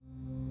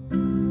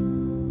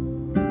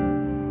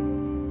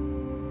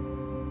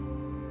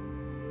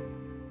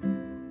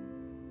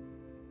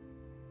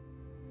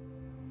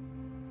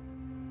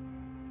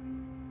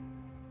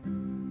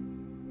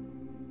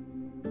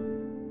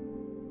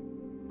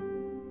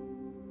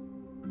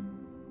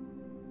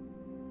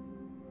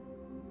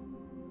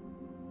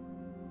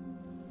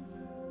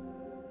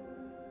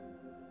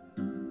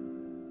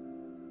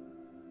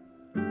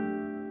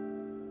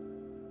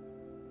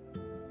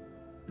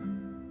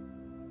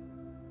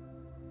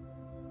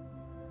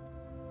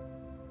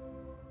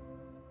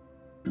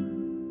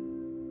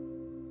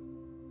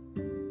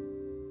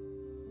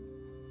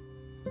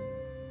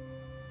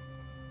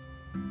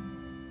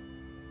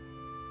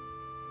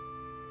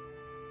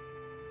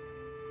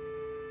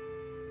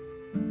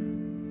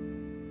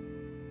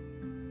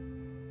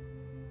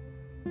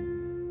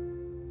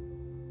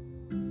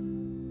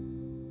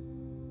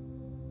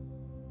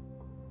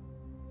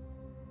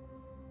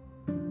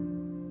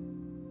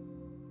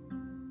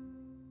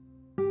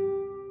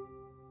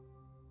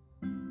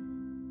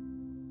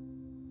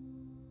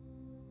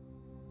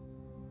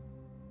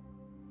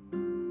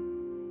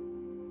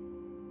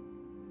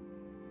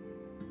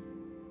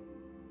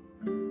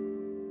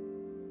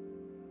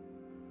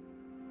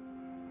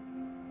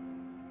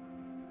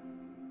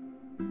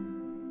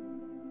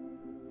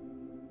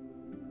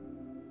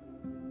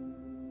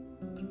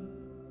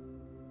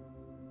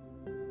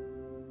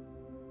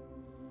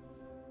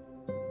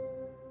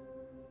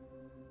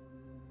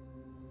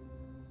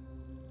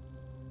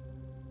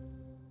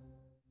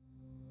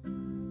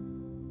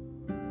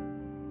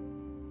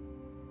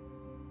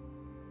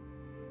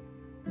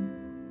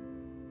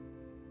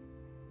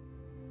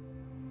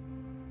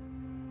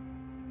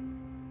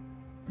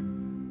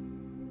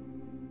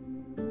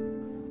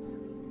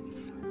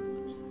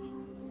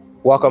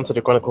Welcome to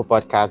the Chronicle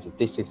Podcast.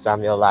 This is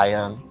Samuel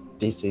Lyon.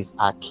 This is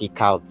our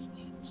kick out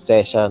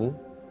session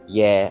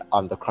here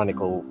on the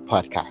Chronicle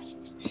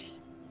Podcast,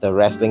 the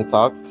wrestling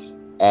talks,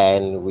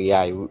 and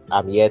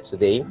I'm here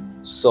today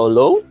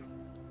solo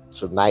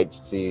tonight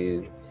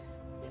to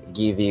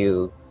give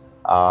you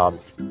our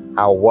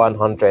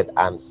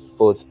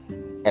 104th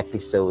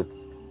episode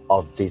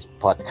of this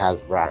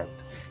podcast brand.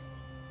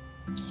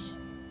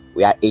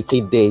 We are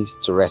 18 days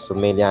to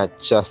WrestleMania,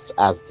 just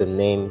as the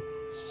name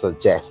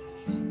suggests.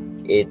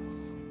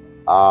 It's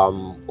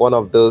one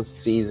of those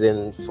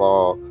seasons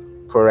for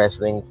pro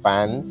wrestling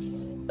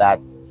fans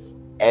that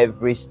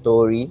every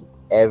story,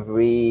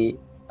 every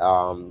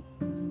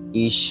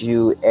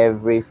issue,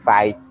 every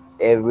fight,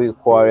 every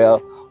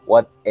quarrel,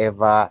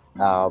 whatever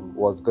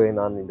was going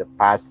on in the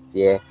past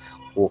year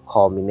will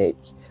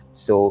culminate.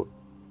 So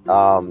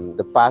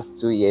the past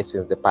 2 years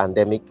since the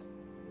pandemic,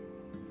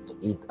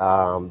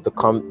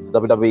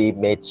 WWE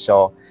made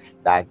sure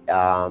that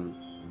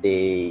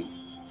they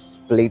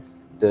split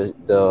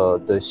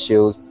the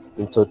shows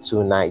into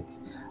 2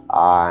 nights,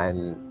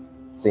 and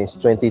since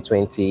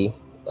 2020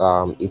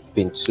 it's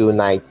been 2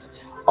 nights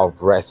of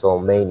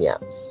WrestleMania,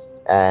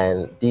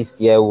 and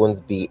this year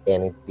won't be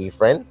any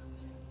different.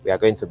 We are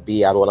going to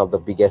be at one of the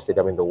biggest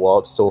stadiums in the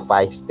world,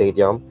 SoFi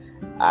Stadium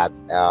at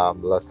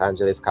Los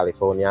Angeles,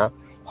 California,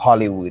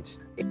 Hollywood.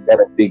 Let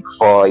the big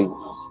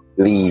boys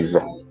leave,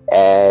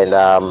 and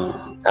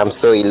I'm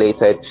so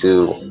elated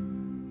to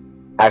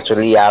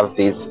actually have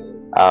this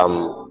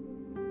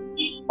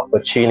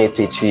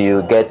opportunity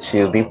to get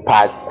to be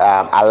part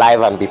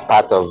alive and be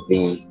part of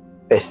the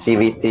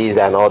festivities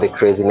and all the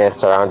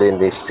craziness surrounding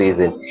this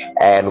season.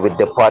 And with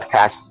the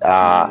podcast,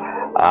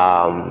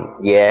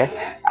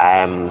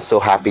 I'm so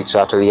happy to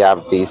actually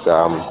have this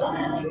outlet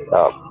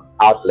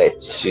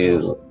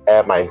to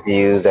air my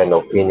views and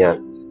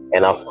opinion.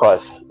 And of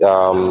course,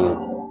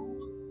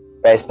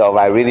 first off,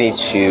 I really need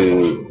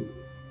to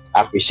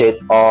appreciate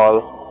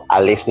all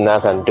our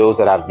listeners and those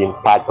that have been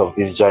part of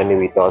this journey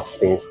with us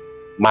since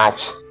May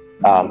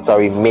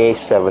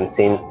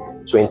 17,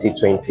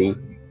 2020,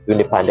 during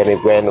the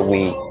pandemic, when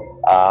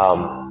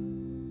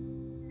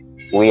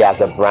we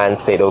as a brand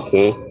said,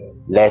 okay,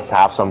 let's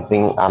have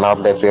an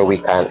outlet where we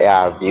can air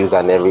our views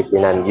and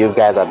everything. And you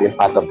guys have been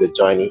part of the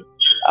journey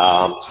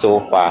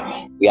so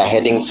far. We are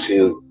heading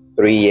to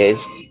 3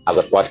 years as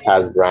a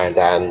podcast brand,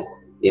 and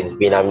it's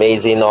been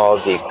amazing, all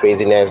the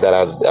craziness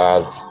that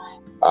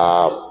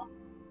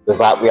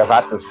we have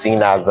had to see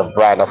as a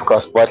brand. Of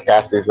course,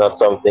 podcast is not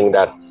something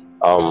that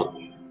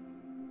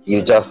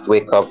you just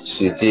wake up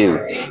to do.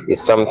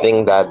 It's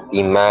something that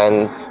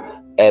demands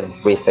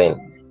everything.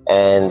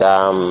 And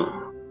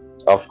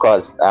of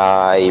course,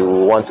 I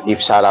want to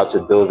give shout out to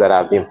those that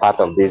have been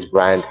part of this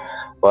brand.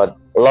 But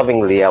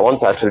lovingly, I want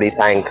to actually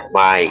thank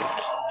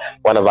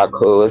one of our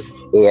co-hosts,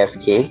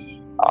 AFK.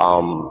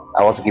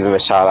 I want to give him a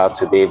shout out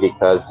today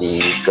because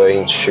he's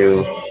going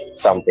through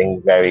something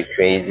very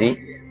crazy.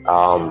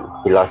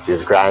 He lost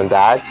his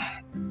granddad,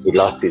 he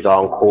lost his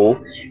uncle,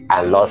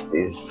 and lost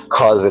his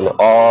cousin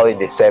all in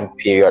the same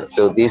period.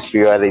 So this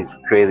period is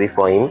crazy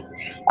for him.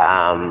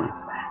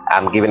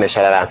 I'm giving a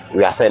shout out, and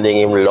we are sending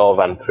him love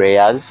and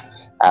prayers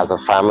as a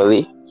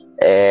family.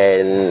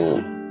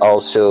 And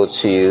also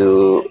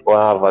to one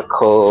of our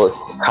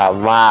co-hosts,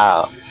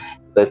 Kamal,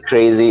 the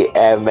crazy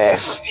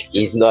MF.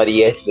 He's not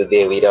here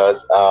today with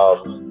us.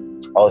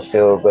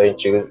 Also going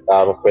through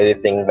a crazy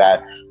thing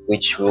that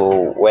which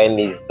will, when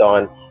he's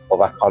done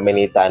overcoming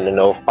it and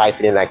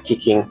fighting and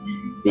kicking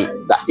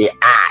the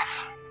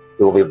ass,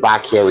 he will be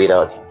back here with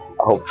us,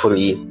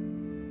 hopefully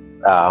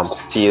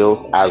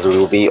still, as we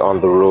will be on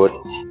the road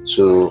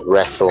to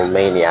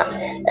WrestleMania.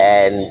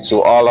 And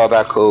to all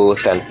other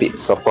co-hosts and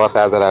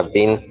supporters that have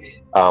been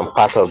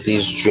part of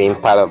this dream,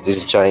 part of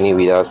this journey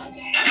with us,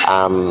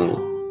 I'm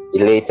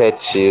elated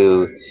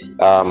to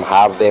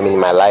have them in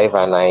my life,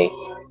 and I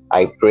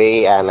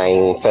pray and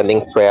I'm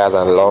sending prayers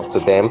and love to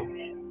them,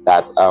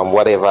 that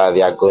whatever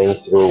they are going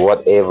through,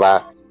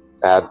 whatever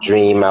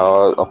dream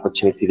or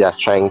opportunity they are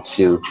trying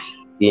to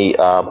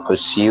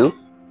pursue,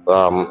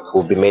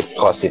 will be made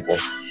possible.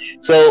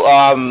 So,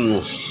 all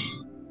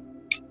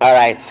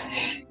right,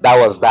 that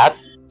was that.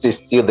 This is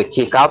still the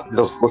kick out. This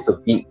was supposed to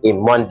be a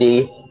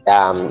Monday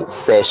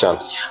session,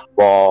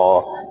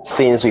 but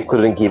since we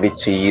couldn't give it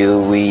to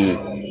you,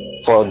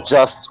 for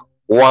just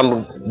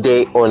one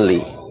day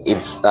only, we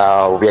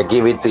are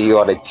giving to you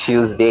on a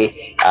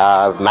Tuesday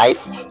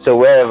night. So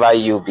wherever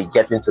you'll be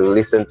getting to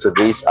listen to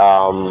this,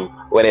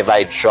 whenever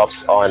it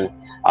drops on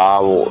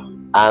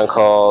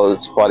Anchor,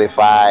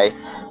 Spotify.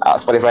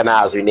 Spotify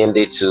now has renamed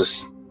it to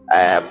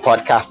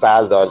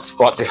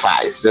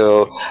podcasters.spotify.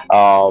 So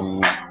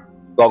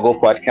Google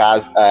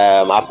Podcast,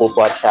 Apple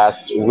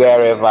Podcast,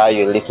 wherever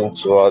you listen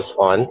to us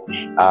on,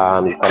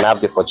 you can have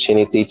the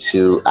opportunity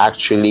to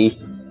actually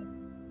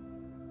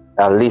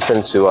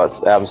listen to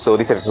us. So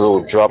this episode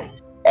will drop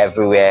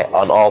everywhere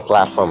on all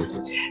platforms.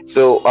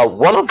 So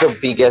one of the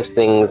biggest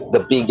things,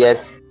 the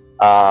biggest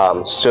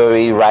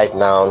story right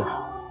now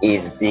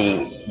is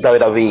the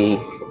WWE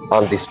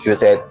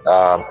undisputed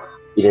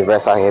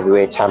Universal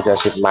Heavyweight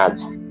Championship match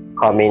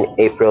coming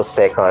April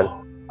 2nd,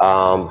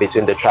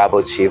 between the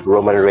Tribal Chief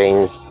Roman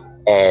Reigns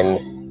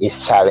and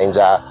his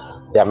challenger,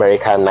 the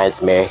American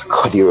Nightmare,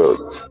 Cody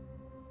Rhodes.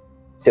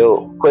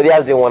 So Cody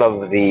has been one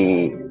of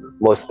the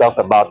most talked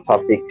about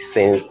topics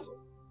since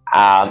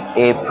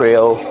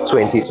April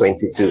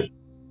 2022.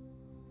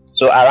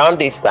 So around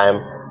this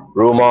time,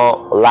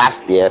 rumor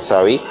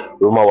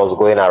was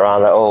going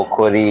around that, oh,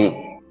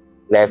 Cody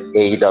left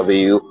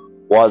AEW.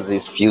 What's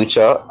his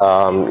future?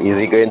 Is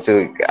he going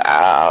to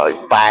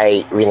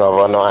buy Ring of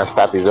Honor and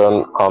start his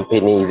own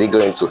company? Is he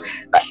going to?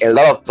 A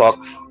lot of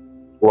talks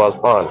was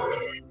on.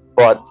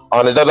 But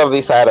on the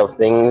WWE side of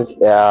things,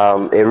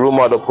 a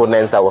rumored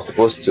opponent that was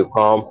supposed to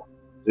come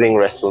during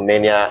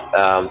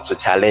WrestleMania to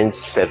challenge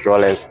Seth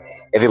Rollins,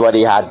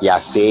 everybody had their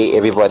say.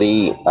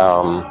 Everybody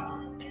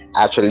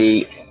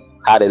actually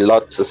had a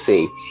lot to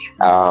say.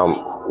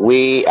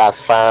 We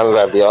as fans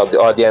and the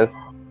audience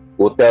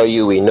will tell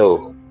you we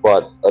know,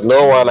 but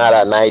no one had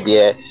an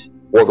idea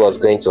what was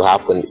going to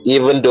happen,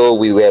 even though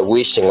we were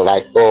wishing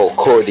like, oh,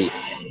 Cody.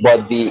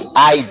 But the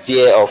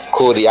idea of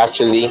Cody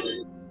actually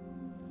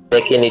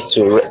making it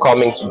to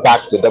coming to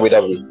back to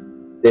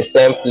WWE, the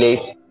same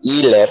place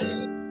he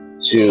left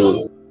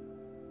to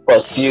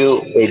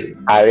pursue a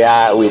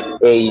career with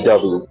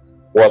AEW,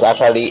 was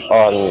actually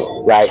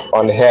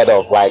unheard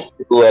of. Like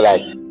people were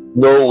like,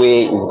 no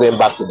way he's going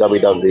back to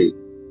WWE.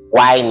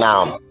 Why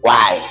now?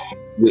 Why?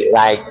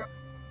 Like,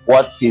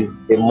 what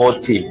is the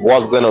motive?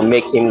 What's going to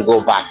make him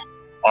go back?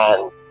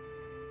 And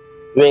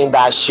doing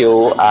that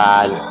show,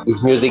 and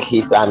his music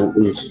hit, and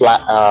his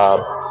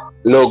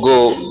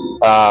logo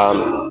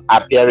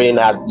appearing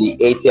at the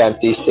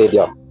AT&T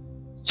Stadium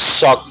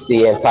shocked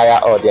the entire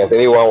audience.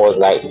 Everyone was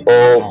like,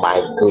 oh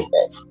my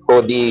goodness,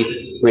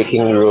 Cody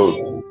freaking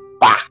Rhodes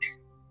back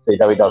to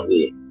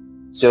WWE.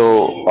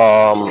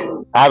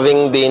 So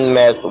having been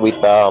met with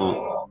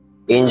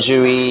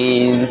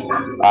injuries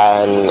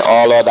and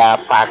all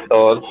other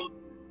factors,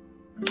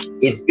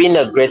 it's been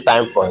a great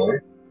time for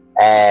him.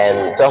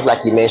 And just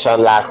like you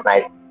mentioned last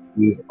night,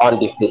 he's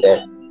undefeated,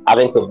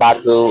 having to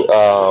battle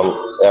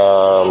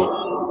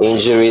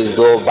injuries,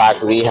 go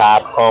back,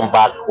 rehab, come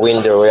back,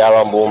 win the Royal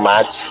Rumble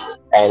match,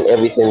 and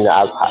everything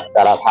that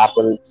has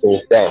happened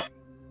since then.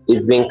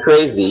 It's been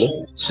crazy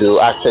to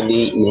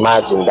actually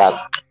imagine that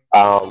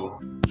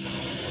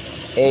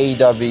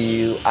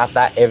AEW,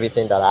 after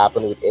everything that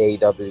happened with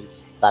AEW,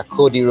 that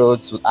Cody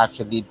Rhodes would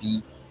actually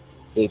be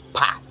a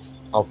part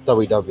of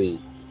WWE.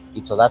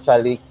 It was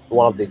actually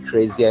one of the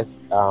craziest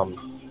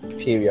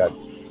period.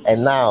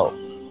 And now,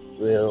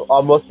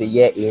 almost a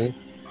year in,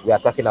 we are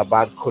talking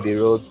about Cody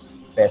Rhodes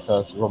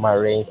versus Roman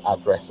Reigns at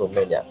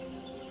WrestleMania.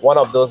 One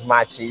of those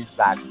matches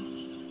that,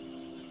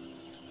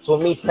 to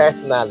me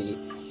personally,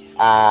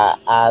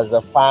 as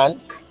a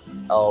fan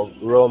of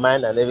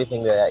Roman and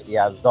everything that he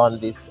has done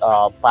this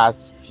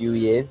past few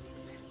years,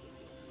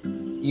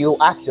 you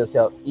ask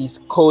yourself, is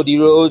Cody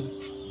Rhodes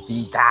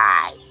the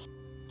guy?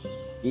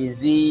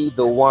 Is he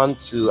the one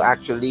to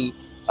actually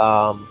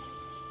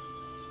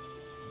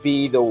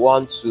be the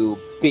one to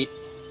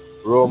beat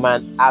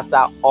Roman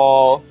after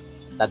all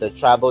that the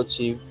tribal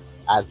chief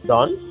has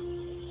done?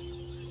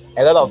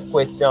 A lot of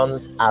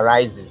questions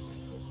arises,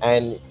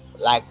 and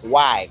like,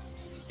 why?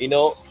 You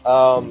know,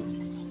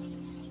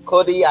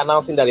 Cody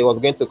announcing that he was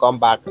going to come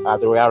back at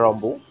the Royal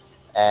Rumble,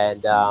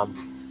 and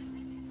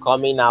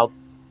coming out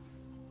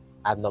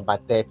at number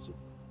 30,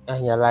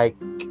 and you're like,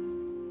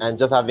 and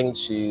just having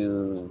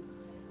to,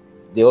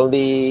 the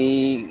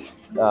only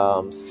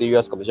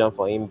serious competition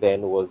for him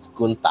then was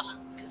Gunther,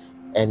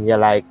 and you're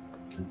like,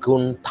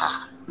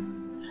 Gunther.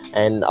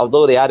 And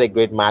although they had a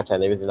great match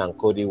and everything, and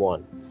Cody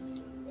won,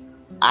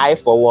 I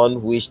for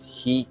one wished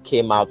he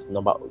came out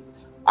number.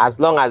 As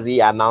long as he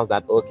announced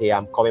that, okay,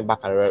 I'm coming back,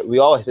 and we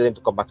all expected him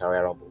to come back and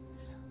Royal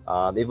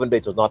Rumble. Even though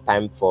it was not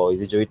time for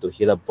his injury to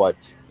heal up, but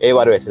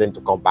everybody was expecting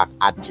him to come back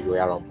at the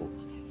Royal Rumble.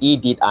 He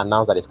did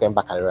announce that he's coming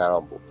back at the Royal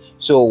Rumble.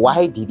 So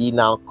why did he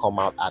now come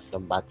out at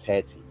number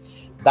 30?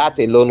 That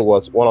alone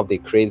was one of the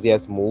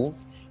craziest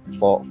moves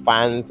for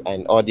fans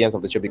and audience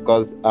of the show,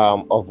 because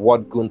of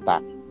what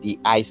Gunther, the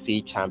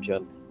IC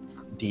champion,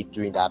 did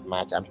during that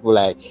match. And people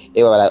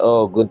they were like,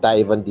 oh, Gunther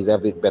even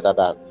deserved it better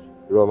than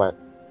Roman.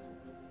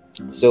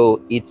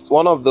 So it's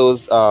one of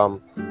those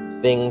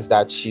things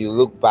that you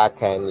look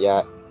back and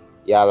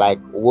you're like,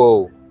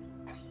 whoa.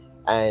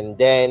 And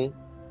then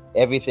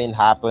everything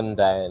happened,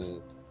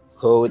 and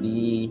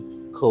Cody,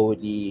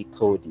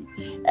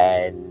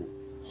 and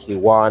he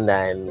won,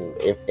 and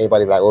if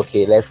everybody's like,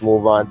 okay, let's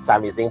move on.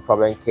 Sami Zayn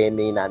problem came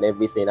in and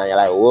everything, and you're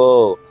like,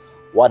 whoa,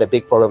 what a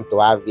big problem to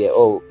have here.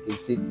 Oh,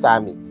 it's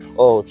Sami.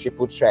 Oh,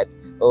 triple threat.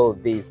 Oh,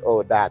 this,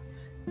 oh, that.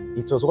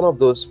 It was one of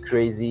those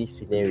crazy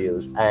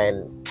scenarios,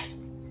 and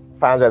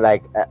fans were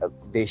like,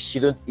 they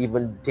shouldn't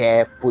even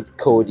dare put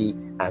Cody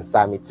and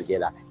Sami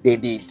together. They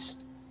did,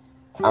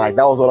 and like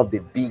that was one of the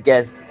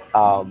biggest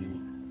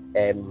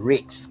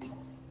risk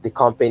the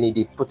company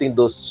did, putting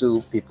those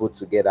two people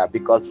together,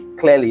 because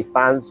clearly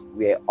fans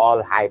were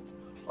all hyped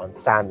on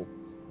Sami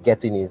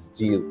getting his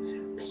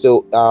due.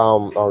 So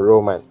on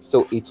Roman.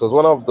 So it was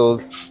one of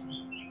those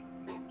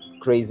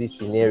crazy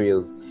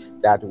scenarios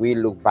that we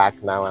look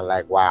back now and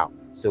like, wow,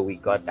 so we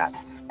got that.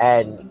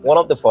 And one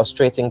of the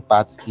frustrating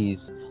parts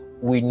is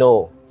we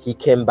know he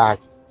came back,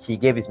 he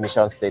gave his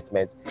mission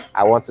statement.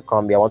 I want to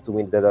come here, I want to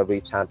win the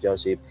WWE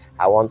championship.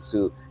 I want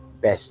to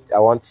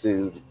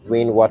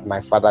win what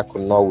my father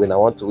could not win. I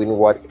want to win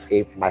what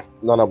if my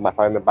none of my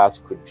family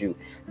members could do.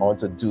 I want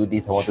to do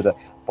this, I want to do,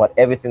 but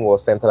everything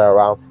was centered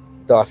around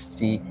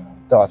Dusty,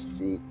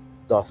 Dusty,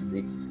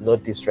 Dusty. No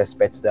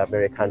disrespect to the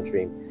American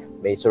dream,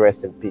 may so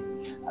rest in peace.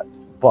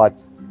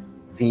 But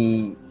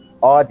the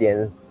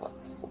audience,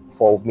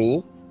 for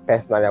me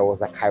personally, I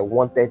was like, I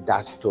wanted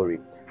that story.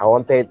 I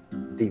wanted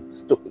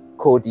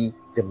Cody,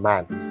 the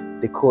man,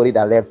 the Cody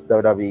that left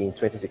WWE in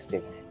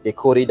 2016, the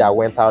Cody that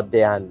went out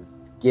there and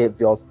gave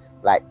us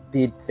like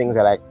did things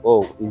like,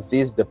 oh, is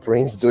this the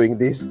Prince doing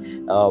this?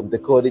 The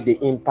Cody, the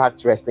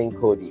Impact Wrestling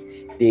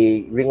Cody,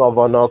 the Ring of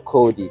Honor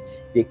Cody,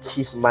 the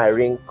Kiss My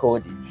Ring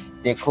Cody,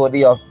 the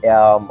Cody of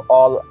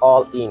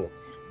All In,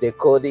 the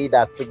Cody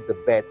that took the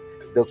bet,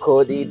 the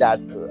Cody that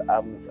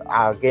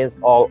against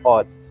all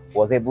odds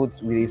was able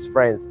to, with his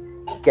friends,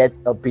 get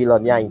a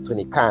billionaire in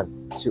Tony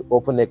Khan to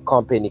open a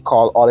company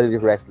called All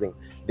Elite Wrestling,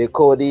 the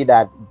Cody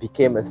that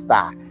became a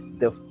star,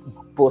 the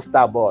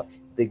poster boy,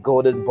 the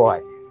golden boy,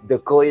 the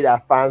Cody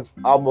that fans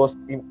almost,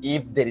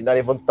 if they did not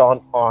even turn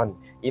on,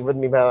 even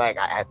me, man, like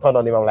I turned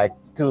on him, I'm like,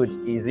 dude,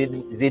 is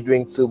he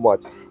doing too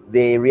much?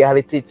 The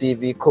reality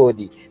TV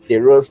Cody, the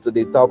rose to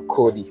the top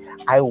Cody.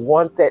 I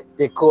wanted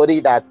the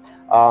Cody that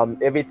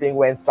everything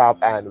went south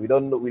and we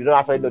don't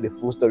actually know the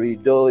full story,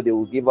 though they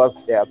will give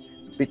us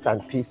bits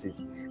and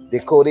pieces. The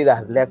Cody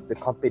that left the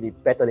company,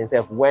 bettered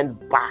himself,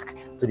 went back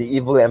to the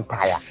evil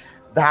empire.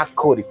 That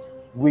Cody,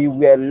 we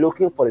were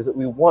looking for this.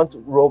 We want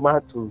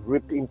Roman to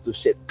rip him to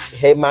shit.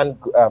 Heyman,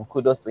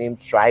 kudos to him,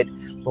 tried,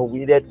 but we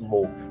needed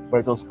more.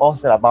 But it was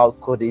also about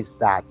Cody's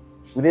dad.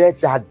 We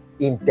needed that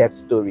in-depth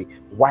story.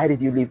 Why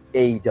did you leave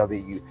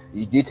AEW?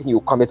 You did think you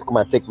would come here to come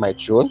and take my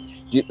throne?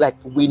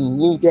 We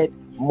needed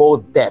more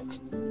depth.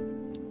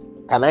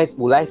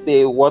 Will I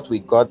say what we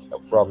got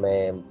from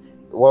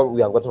what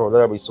we have gotten from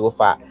WWE so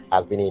far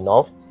has been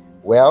enough?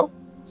 Well,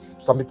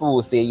 some people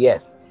will say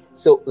yes.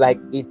 So like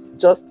it's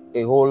just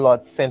a whole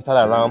lot centered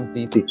around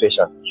this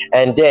situation,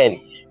 and then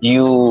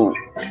you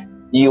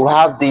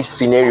have this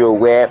scenario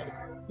where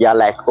you're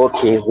like,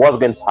 okay, what's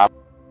going to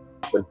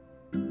happen?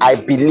 I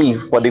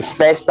believe for the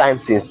first time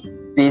since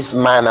this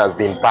man has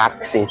been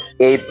back since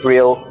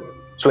April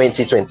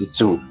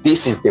 2022,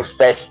 this is the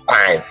first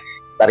time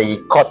that he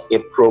cut a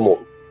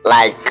promo.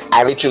 Like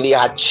I literally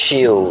had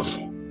chills,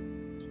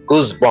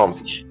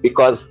 goosebumps,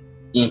 because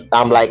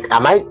I'm like,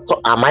 am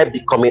I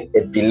becoming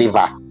a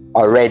believer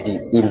already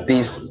in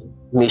this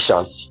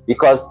mission?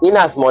 Because in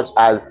as much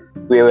as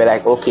we were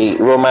like, okay,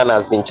 Roman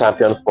has been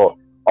champion for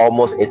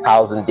almost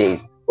 1,000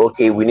 days.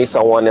 Okay, we need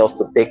someone else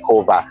to take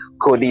over.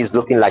 Cody is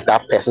looking like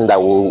that person that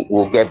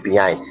will get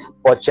behind.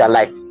 But you're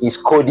like, is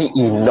Cody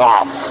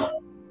enough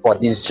for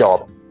this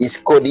job? Is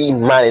Cody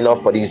man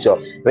enough for this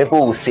job?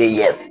 People will say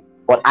yes,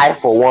 but I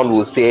for one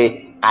will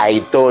say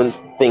I don't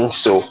think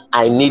so.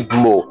 I need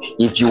more.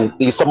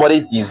 If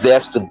somebody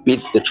deserves to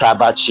beat the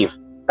tribal chief,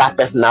 that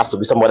person has to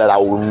be somebody that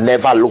will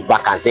never look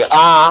back and say,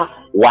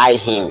 why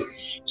him?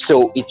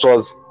 So it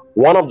was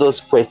one of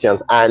those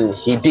questions, and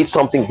he did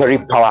something very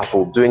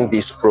powerful during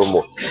this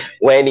promo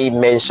when he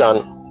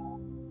mentioned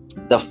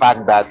the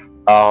fact that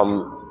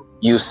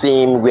you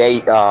see him where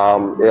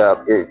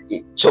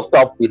he choked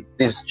up with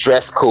this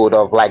dress code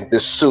of like the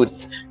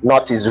suit,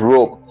 not his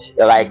robe.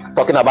 Like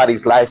talking about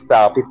his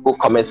lifestyle, people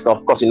commenting,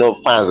 of course,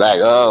 fans like,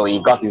 oh,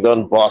 he got his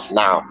own boss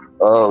now.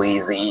 Oh,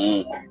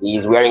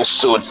 he's wearing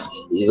suits,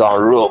 he's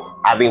on rope,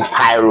 having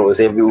pyros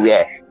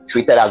everywhere,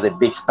 treated as a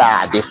big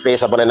star, the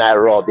face of Monday Night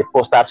Raw, the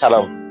poster child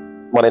of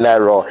Monday Night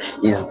Raw,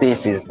 is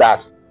this, is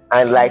that.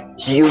 And like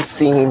you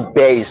see him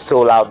bare his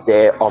soul out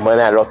there on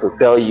Monday Night Raw to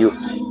tell you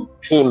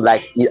him,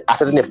 like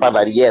accepting the fact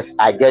that yes,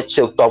 I get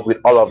choked up with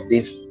all of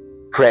this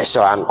pressure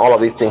and all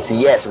of these things.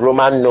 Yes,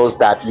 Roman knows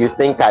that. You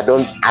think I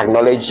don't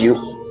acknowledge you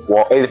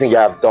for everything you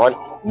have done?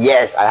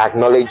 Yes, I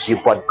acknowledge you,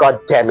 but god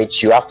damn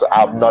it, you have to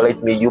acknowledge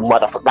me, you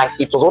motherfucker. Like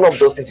it was one of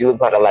those things you look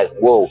back and like,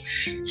 whoa.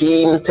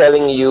 Him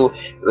telling you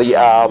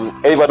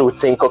everybody would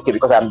think, okay,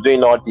 because I'm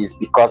doing all this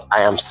because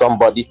I am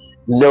somebody.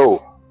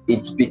 No,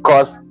 it's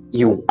because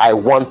I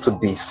want to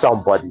be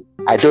somebody.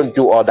 I don't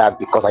do all that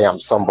because I am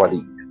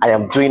somebody. I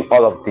am doing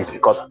all of this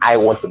because I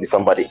want to be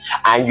somebody.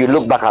 And you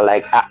look back and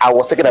like, I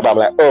was thinking about, I'm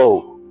like,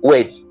 oh,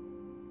 wait,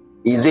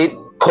 is it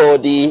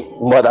Cody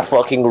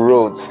motherfucking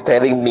Rhodes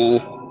telling me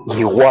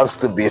he wants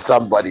to be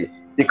somebody?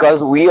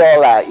 Because we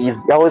all are,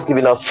 he's always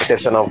giving us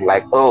perception of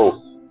like, oh,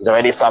 he's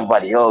already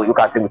somebody. Oh, look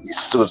at him with his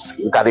suits,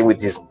 look at him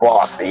with his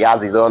boss. He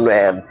has his own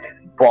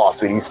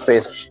boss with his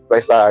face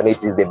and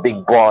it is the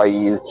big boy.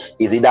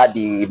 He's either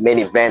the main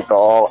event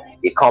or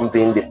he comes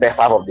in the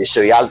first half of the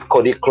show. He has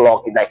Cody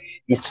Clock. Like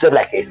he's treated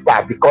like a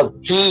star because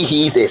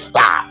he is a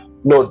star,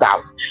 no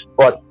doubt.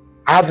 But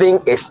having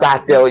a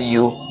star tell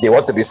you they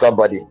want to be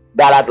somebody,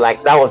 that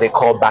was a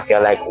callback.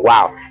 You're like,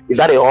 wow, is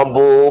that a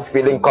humble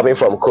feeling coming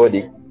from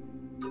Cody?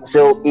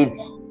 So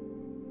it's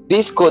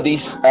this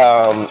Cody's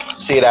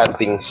shit has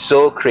been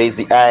so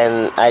crazy,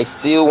 and I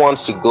still want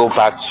to go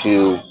back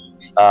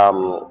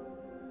um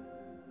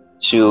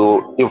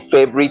to the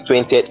February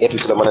 20th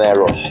episode of Monday Night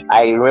Raw.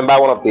 I remember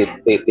one of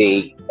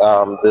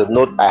the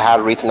notes I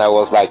had written. I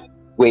was like,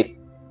 wait,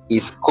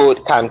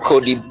 can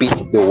Cody beat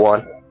the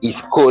one?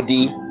 Is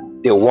Cody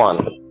the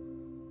one?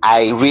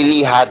 I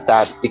really had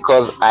that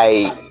because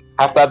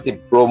after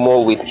the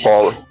promo with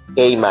Paul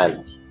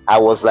Heyman, I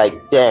was like,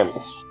 damn,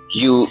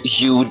 you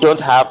don't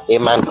have a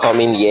man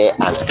coming here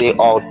and say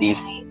all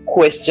these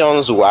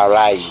questions will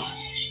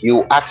arise.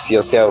 You ask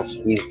yourself,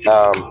 is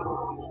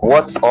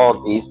what's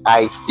all this?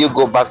 I still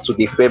go back to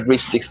the February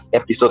 6th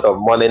episode of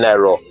Monday Night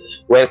Raw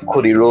when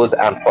Cody Rhodes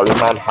and Paul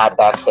Heyman had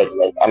that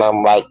segment, and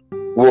I'm like,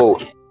 whoa,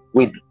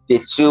 with the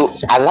two,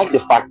 I like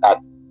the fact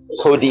that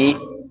Cody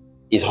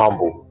is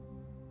humble.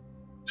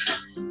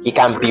 He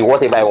can be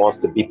whatever he wants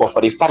to be, but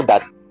for the fact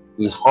that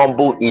he's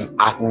humble in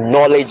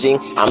acknowledging,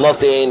 I'm not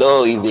saying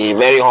he's a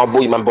very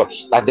humble human, but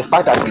like the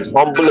fact that he's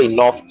humble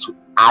enough to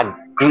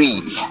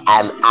agree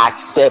and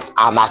accept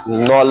and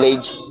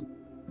acknowledge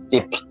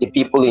the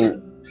people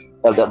in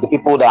the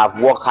people that have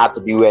worked hard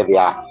to be where they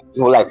are.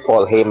 People like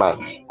Paul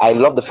Heyman. I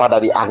love the fact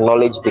that he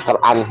acknowledged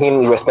and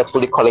him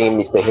respectfully calling him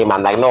Mr.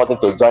 Heyman, like not wanting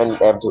to join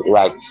them to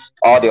like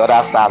all the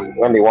other staff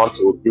when they want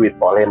to do with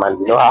Paul Heyman.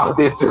 You know how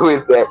they do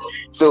it there.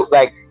 So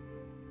like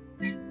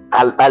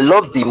I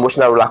love the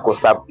emotional roller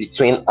coaster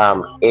between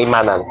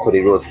Heyman and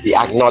Cody Rhodes. The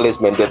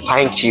acknowledgement, the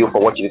thank you for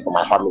what you did for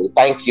my family.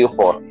 Thank you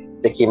for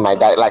taking my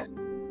dad. Like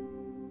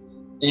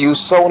you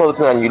saw one of the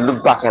things and you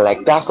look back and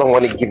like that's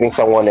someone giving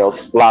someone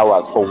else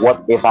flowers for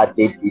whatever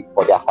they did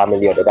for their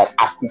family or that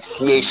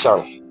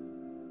appreciation.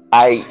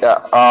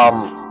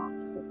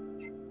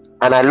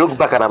 And I look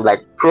back and I'm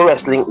like, pro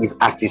wrestling is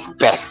at its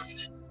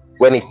best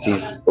when it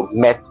is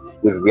met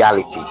with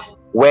reality.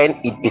 When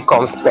it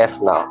becomes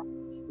personal,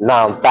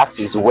 now that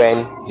is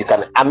when you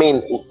can. I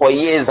mean, for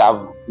years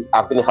I've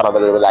been a fan of the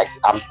like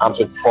I'm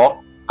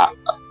 24.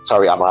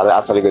 Sorry, I'm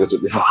actually going to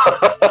 24.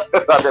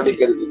 I'm actually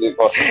going to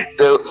 24.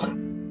 So,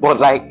 but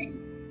like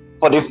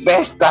for the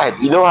first time,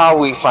 you know how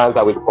we fans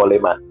are with Paul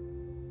Heyman.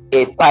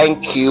 A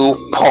thank you,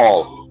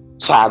 Paul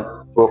chant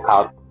broke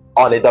out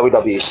on a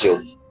WWE show.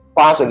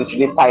 Fans were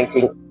literally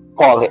thanking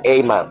Paul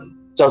Heyman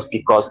just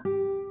because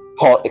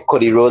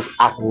Cody Rhodes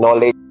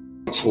acknowledged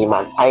him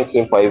and thanked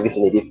him for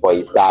everything he did for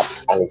his dad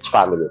and his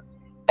family.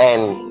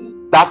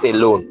 And that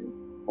alone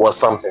was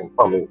something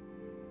for me.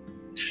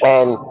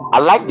 And I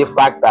like the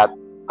fact that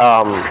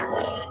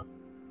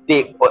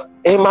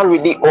Heyman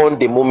really owned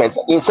the moments.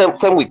 In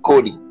same with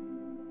Cody,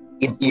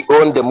 he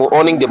owned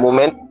owning the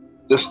moment,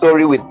 the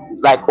story with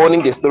like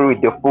owning the story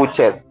with the full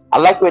chest. I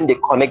like when they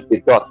connect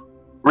the dots,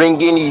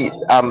 bringing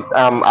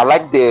I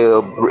like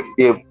the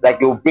like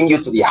they will bring you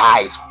to the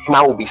highs.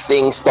 Heyman will be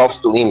saying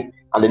stuff to him,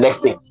 and the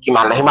next thing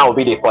Heyman will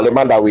be the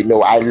Coleman that we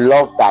know. I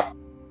love that.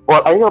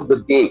 But at the end of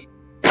the day,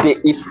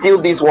 it's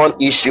still this one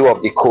issue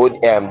of the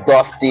code,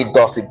 Dusty,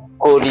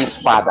 Cody's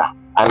father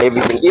and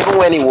everything. Even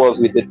when he was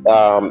with this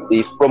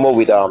promo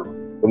with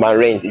Roman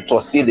Reigns, it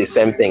was still the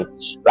same thing.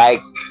 Like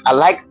I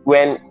like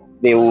when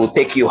they will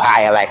take you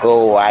higher, like,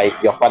 oh,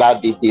 your father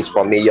did this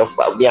for me.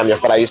 Me and your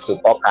father used to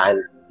talk, and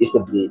used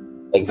to be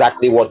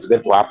exactly what's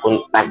going to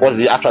happen, like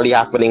what's actually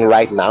happening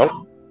right now.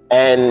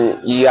 And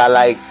you are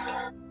like,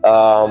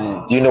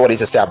 do you know what it is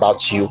to say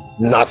about you?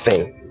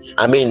 Nothing.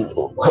 I mean,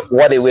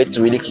 what a way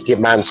to really kick a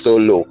man so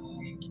low,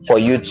 for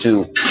you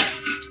to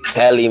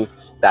tell him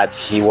that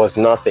he was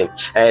nothing.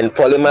 And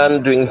Paul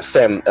Heyman doing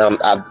some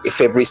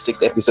February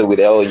 6th episode with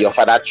your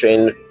father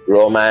trained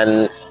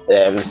Roman,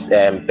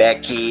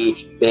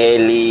 Becky,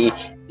 Bailey,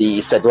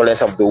 the Seth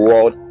Rollins of the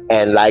world,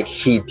 and like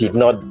he did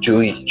not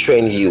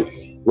train you.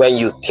 When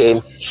you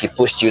came, he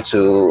pushed you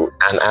to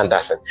an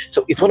Anderson.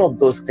 So it's one of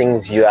those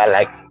things you are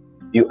like,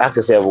 you ask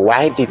yourself,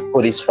 why did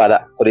Cody's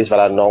father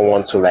not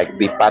want to like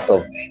be part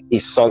of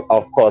his son?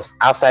 Of course,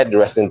 outside the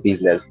wrestling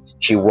business,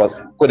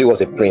 Cody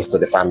was a prince to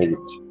the family.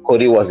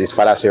 Cody was his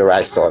father's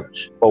favorite son.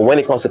 But when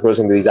it comes to pro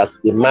wrestling business,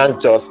 the man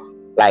just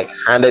like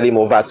handed him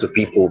over to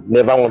people.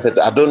 Never wanted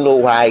to. I don't know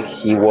why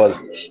he was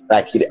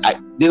like. This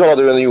is one of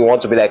the reasons you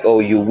want to be like,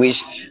 oh, you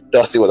wish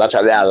Dusty was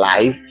actually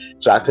alive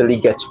to actually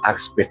get to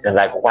ask questions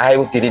like,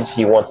 why didn't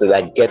he want to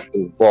like get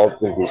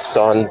involved in his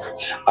son's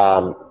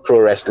pro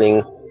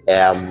wrestling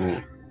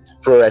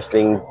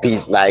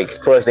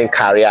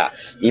career,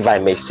 if I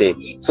may say.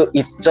 So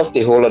it's just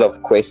a whole lot of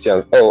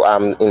questions. Oh,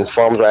 I'm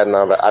informed right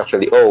now that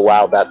actually, oh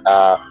wow, that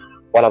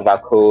one of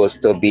our co-hosts,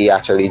 Toby,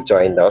 actually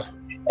joined us,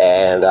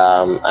 and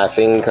I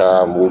think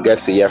we'll get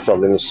to hear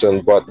from him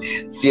soon. But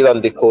still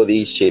on the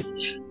Cody shit,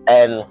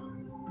 and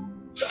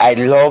I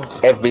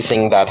loved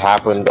everything that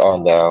happened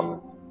on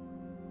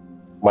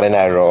Monday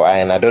Night Raw,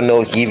 and I don't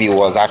know if he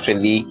was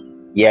actually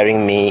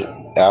hearing me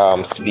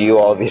spew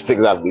all these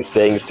things I've been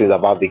saying since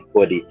about Big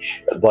Cody.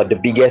 But the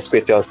biggest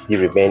question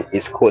still remains: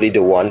 is Cody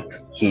the one?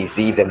 Is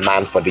he the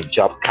man for the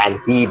job? Can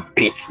he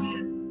beat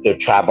the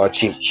tribal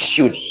chief?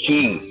 Should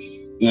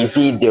he? Is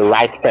he the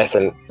right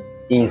person?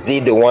 Is he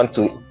the one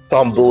to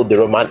tumble the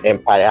Roman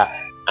Empire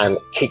and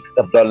kick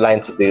the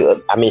bloodline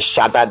to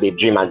shatter the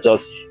dream and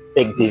just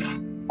take this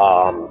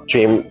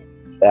dream,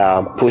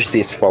 push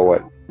this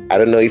forward? I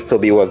don't know if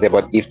Toby was there,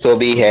 but if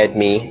Toby heard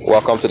me,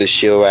 welcome to the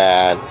show.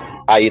 And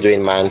how you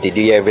doing, man? Did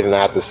you hear everything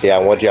I had to say?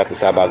 And what do you have to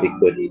say about the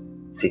Cody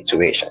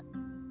situation?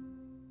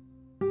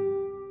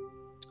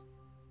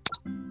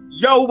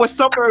 Yo, what's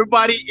up,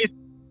 everybody? It's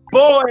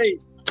boy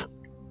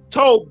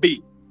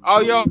Toby. How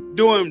y'all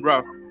doing,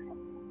 bro?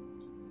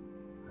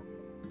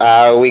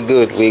 We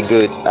good.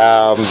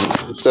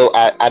 So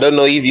I don't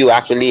know if you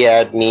actually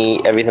heard me,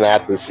 everything I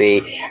had to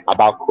say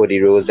about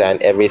Cody Rhodes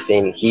and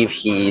everything. If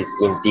he is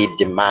indeed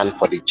the man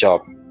for the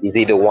job, is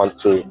he the one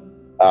to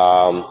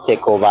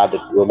take over the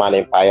Roman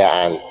Empire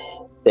and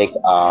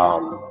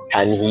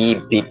can he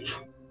beat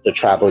the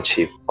tribal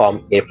chief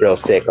come April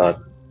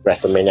 2nd,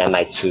 WrestleMania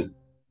Night 2?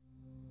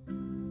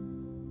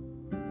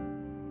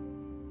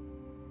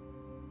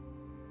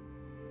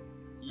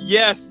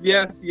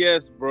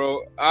 Yes,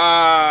 bro.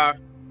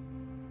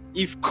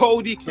 If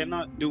Cody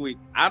cannot do it,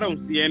 I don't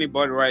see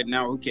anybody right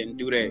now who can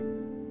do that.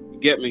 You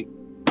get me?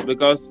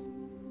 Because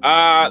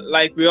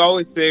like we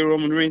always say,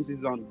 Roman Reigns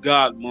is on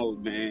God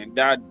mode, man.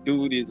 That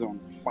dude is on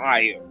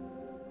fire.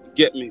 You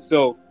get me?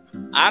 So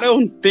I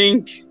don't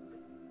think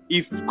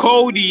if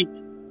Cody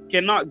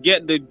cannot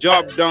get the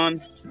job done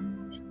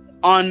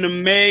on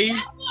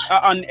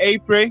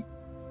April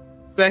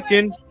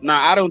 2nd,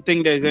 I don't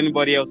think there's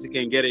anybody else who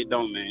can get it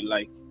done, man.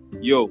 Like,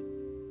 yo,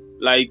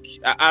 like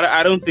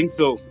I don't think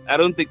so. I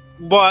don't think.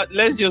 But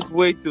let's just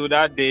wait till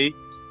that day.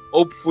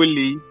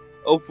 Hopefully,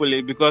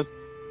 because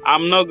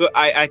I'm not.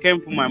 I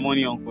can't put my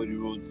money on Cody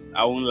Rhodes.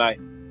 I won't lie,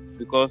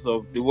 because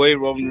of the way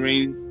Roman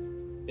Reigns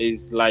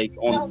is like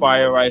on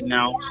fire right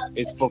now.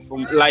 It's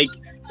perform like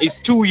it's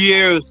 2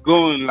 years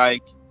going.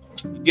 Like,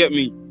 you get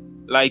me?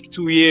 Like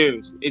 2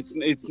 years.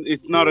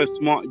 It's not a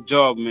smart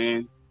job,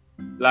 man.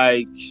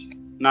 Like,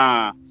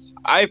 nah.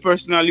 I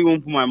personally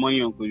won't put my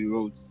money on Cody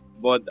Rhodes,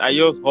 but I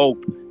just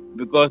hope,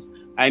 because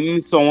I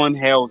need someone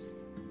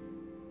else.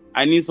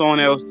 I need someone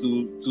else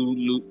to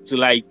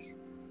like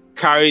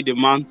carry the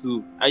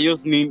mantle. I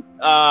just need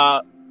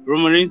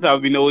Roman Reigns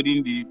have been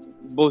holding the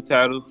both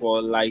titles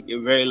for like a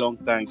very long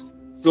time.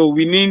 So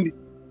we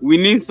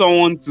need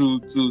someone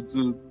to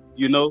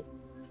you know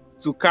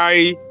to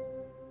carry,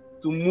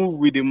 to move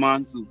with the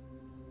mantle.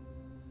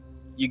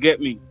 You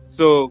get me?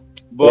 So,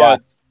 Yeah.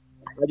 but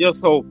I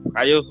just hope.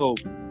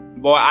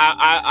 But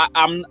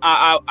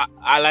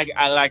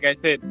like I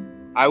said,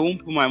 I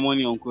won't put my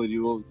money on Cody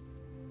Rhodes.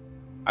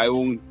 I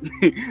won't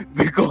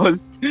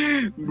because,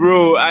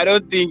 bro, I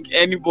don't think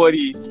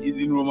anybody is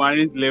in Roman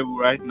Reigns' level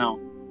right now.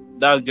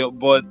 That's just.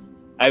 But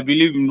I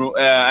believe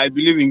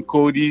in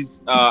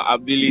Cody's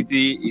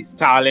ability, his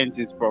talent,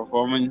 his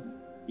performance.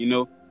 You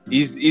know,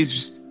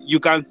 he's you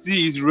can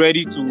see he's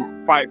ready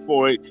to fight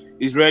for it.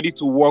 He's ready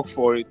to work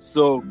for it.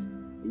 So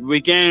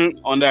we can't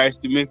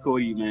underestimate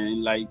Cody,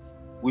 man. Like,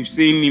 we've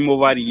seen him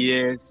over the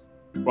years,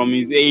 from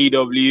his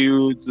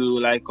AEW to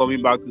like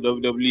coming back to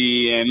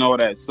WWE and all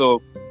that.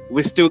 So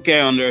we still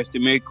can't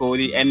underestimate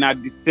Cody. And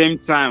at the same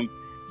time,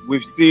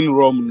 we've seen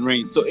Roman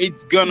Reigns. So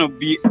it's gonna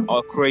be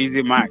a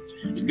crazy match.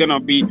 It's gonna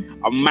be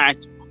a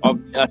match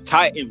of a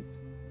titan.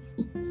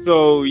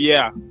 So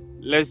yeah,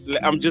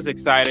 I'm just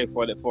excited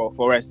for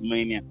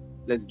WrestleMania.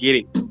 Let's get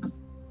it.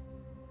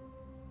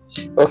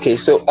 Okay,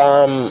 so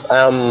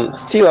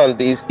still on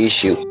this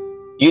issue,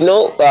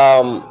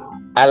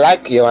 I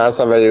like your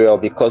answer very well,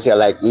 because you're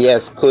like,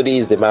 yes, Cody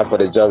is the man for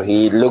the job.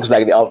 He looks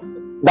like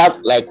that.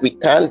 Like, we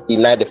can't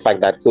deny the fact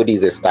that Cody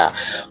is a star,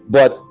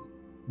 but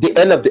at the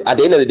end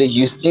of the day,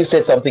 you still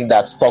said something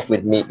that stuck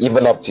with me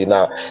even up to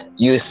now.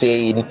 You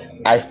saying,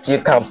 I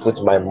still can't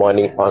put my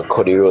money on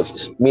Cody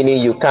Rhodes, meaning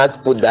you can't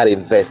put that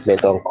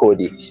investment on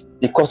Cody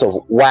because of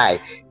why?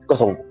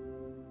 Because of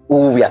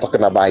who we are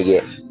talking about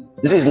here.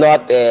 This is not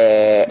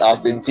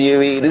Austin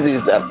Theory. This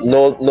is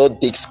no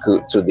dick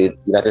scoop to the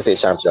United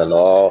States champion,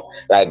 or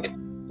like.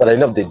 But at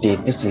the end of the day,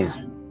 this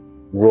is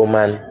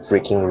Roman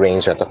freaking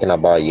Reigns we're talking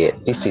about here.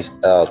 This is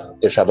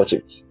the tribal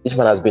chief. This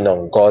man has been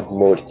on God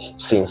mode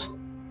since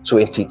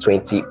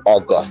 2020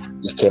 August.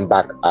 He came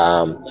back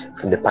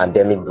from the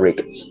pandemic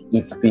break.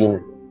 He's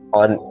been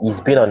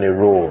on a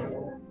roll.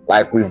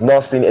 Like, we've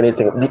not seen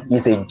anything.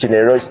 This is a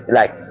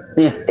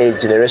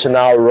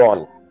generational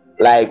run.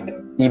 Like,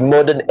 the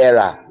modern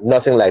era,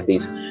 nothing like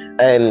this.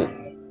 And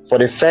for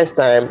the first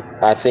time,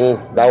 I think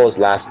that was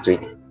last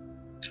week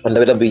on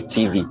WWE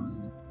TV,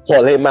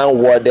 Paul Heyman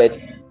worded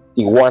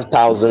the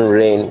 1,000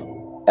 reign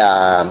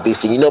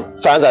this thing.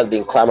 Fans have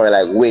been clamoring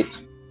like,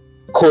 wait,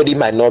 Cody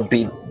might not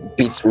beat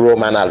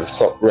Roman at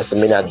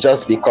WrestleMania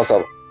just because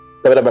of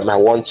WWE might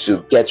want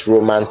to get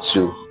Roman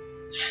to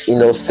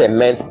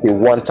cement the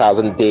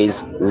 1,000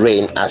 days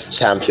reign as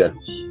champion.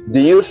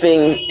 Do you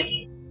think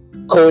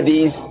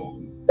Cody's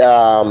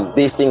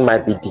this thing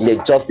might be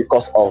delayed just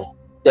because of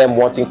them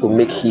wanting to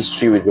make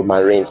history with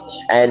Roman Reigns.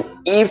 And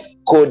if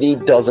Cody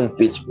doesn't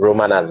beat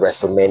Roman at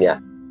WrestleMania,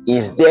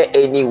 is there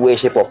any way,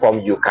 shape, or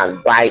form you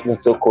can buy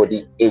into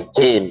Cody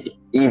again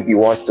if he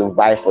wants to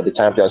vie for the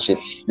championship?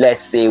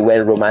 Let's say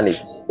when Roman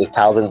is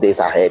 1,000 days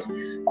ahead.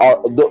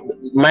 Or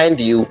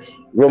mind you,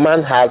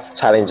 Roman has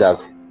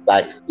challengers.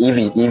 Like if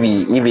he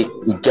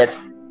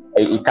gets,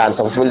 he can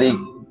successfully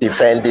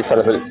defend this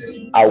sort of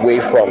away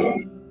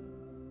from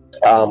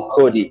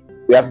Cody.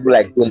 We have people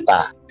like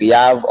Gunther. We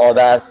have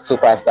other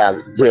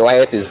superstars. Bray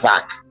Wyatt is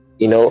back.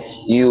 You know,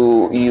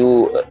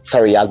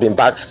 sorry, he has been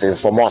back since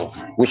for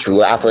months, which we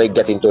will actually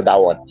get into that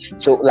one.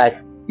 So, like,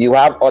 you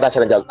have other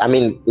challengers. I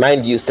mean,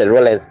 mind you, Seth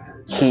Rollins,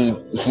 he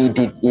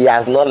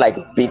has not like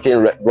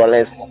beaten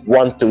Rollins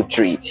 1, 2,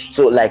 3.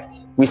 So, like,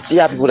 we still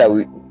have people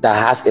that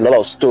has a lot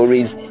of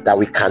stories that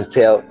we can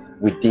tell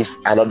with this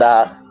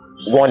another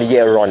 1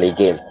 year run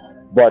again.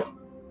 But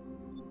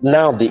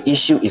now the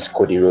issue is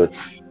Cody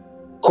Rhodes.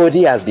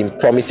 Cody has been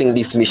promising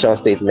this mission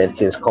statement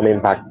since coming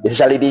back,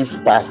 especially this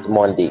past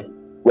Monday,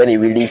 when he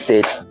really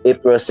said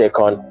April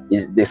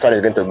 2nd, the sun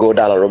is going to go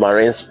down on Roman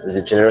Reigns,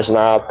 the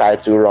generational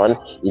title run,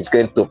 he's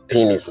going to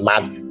pin his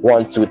mat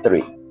 1, 2,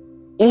 3.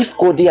 If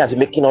Cody has been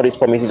making all these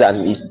promises and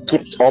he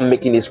keeps on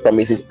making these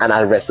promises and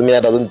at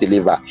WrestleMania doesn't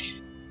deliver,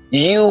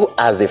 you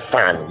as a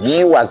fan,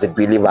 you as a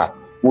believer,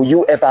 will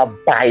you ever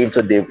buy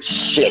into the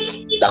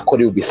shit that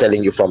Cody will be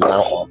selling you from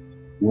now on?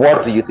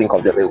 What do you think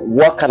of that?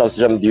 What kind of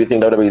situation do you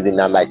think WWE is in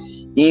now? Like,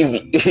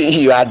 if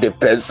you had the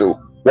pencil,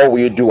 what will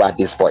you do at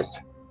this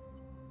point,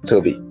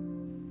 Toby?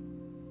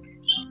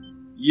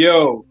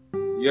 Yo,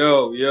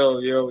 yo.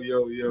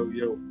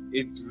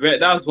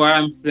 That's why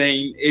I'm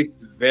saying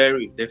it's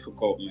very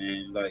difficult,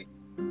 man. Like,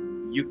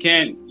 you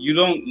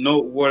don't know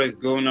what is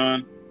going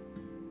on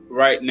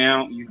right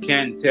now. You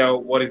can't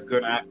tell what is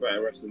going to happen at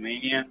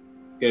WrestleMania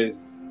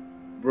because,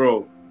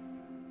 bro,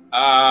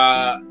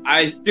 I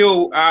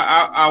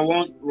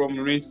want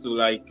Roman Reigns to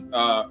like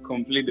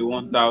complete the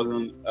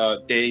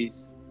 1,000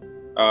 days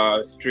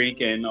streak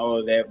and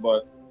all that,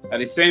 but at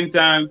the same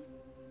time,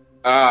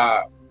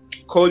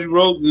 Cody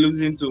Rhodes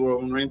losing to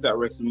Roman Reigns at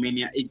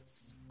WrestleMania,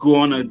 it's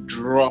gonna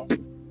drop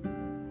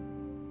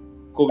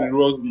Cody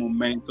Rhodes'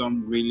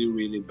 momentum really,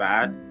 really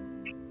bad.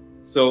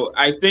 So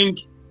I think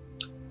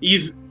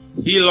if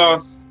he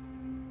lost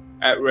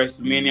at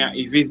WrestleMania,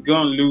 if he's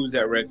gonna lose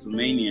at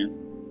WrestleMania,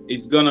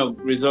 it's gonna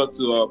result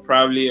to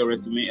probably a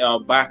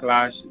WrestleMania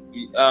backlash.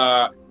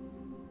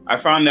 I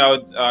found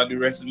out the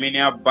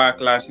WrestleMania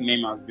backlash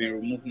name has been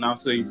removed now,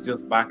 so it's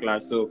just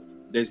backlash. So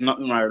there's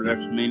nothing like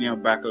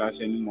WrestleMania backlash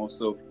anymore.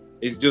 So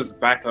it's just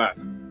backlash.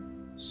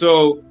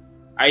 So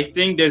I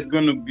think there's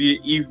gonna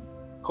be, if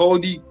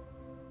Cody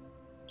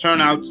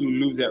turn out to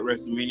lose at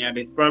WrestleMania,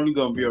 there's probably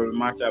gonna be a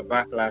rematch at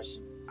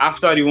Backlash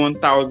after the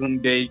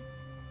 1,000 day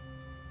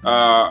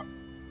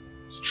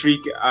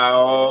streak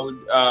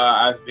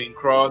has been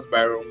crossed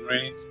by Roman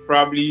Reigns.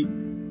 Probably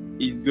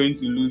is going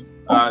to lose.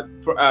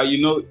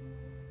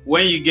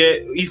 When you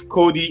get,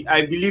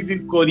 I believe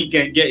if Cody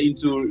can get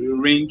into a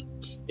ring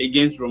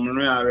against Roman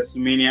Reigns at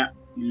WrestleMania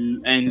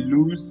and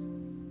lose,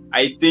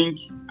 I think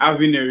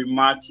having a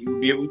rematch, you'll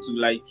be able to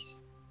like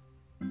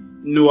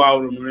know how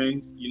Roman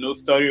Reigns,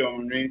 study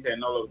Roman Reigns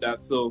and all of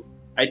that. So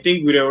I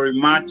think with a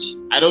rematch,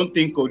 I don't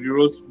think Cody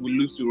Rhodes will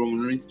lose to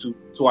Roman Reigns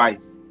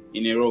twice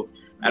in a row.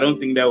 I don't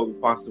think that will be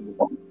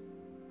possible.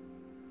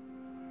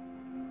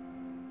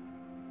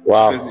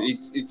 Wow. Because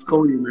it's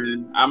Cody,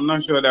 man. I'm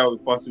not sure that will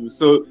be possible.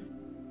 So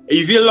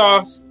if he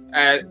lost,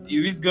 if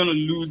he's gonna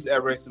lose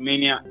at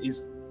WrestleMania,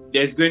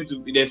 there's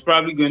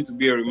probably going to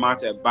be a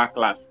rematch at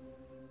Backlash.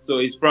 So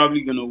he's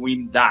probably gonna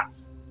win that.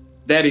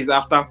 That is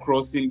after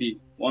crossing the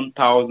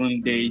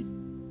 1,000 days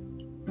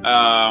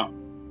record.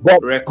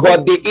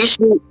 But the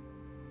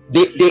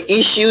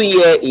issue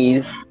here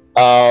is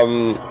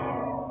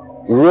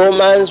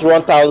Roman's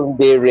 1,000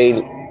 day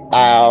reign.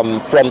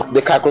 From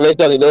the calculation,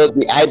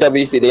 the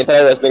IWC, the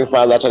Internet Wrestling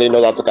Fans, actually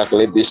knows how to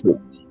calculate this shit.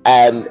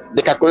 And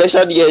the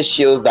calculation here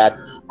shows that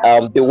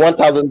the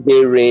 1,000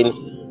 day reign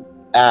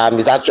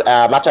is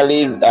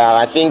actually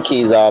I think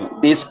he's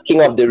this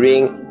King of the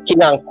Ring,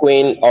 King and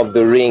Queen of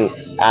the Ring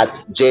at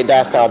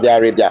Jeddah, Saudi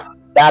Arabia.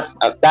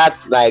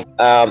 That's like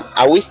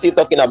are we still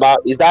talking about,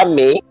 is that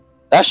May?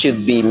 That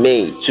should be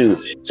May too.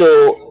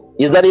 So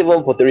it's not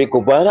even Puerto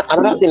Rico. But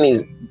another thing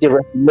is the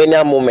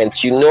WrestleMania moment.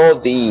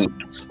 The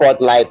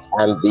spotlight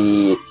and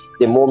the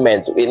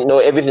moments.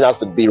 Everything has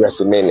to be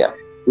WrestleMania.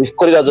 If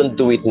Cody doesn't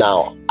do it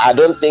now, I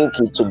don't think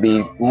it will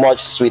be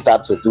much sweeter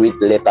to do it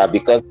later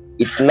because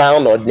it's now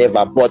or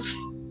never. But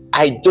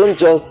I don't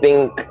just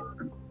think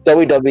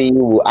WWE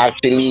will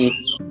actually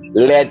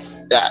let.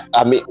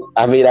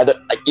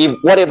 If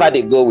whatever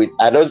they go with,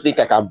 I don't think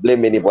I can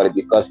blame anybody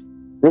because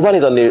Roman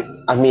is on the.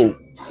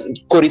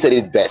 Cody said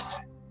it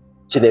best.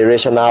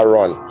 Generational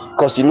run,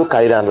 because you look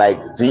at it and like,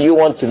 do you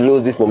want to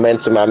lose this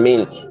momentum?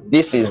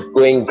 This is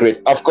going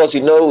great. Of course, we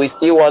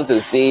still want to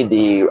see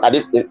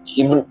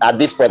even at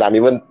this point, I'm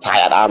even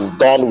tired. I'm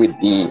done with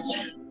the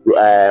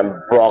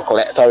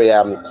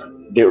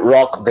The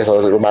Rock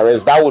versus Roman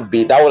Reigns. That would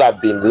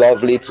have been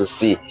lovely to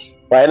see.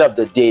 By the end of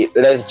the day,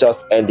 let's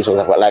just end this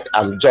one. Like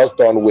I'm just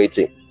done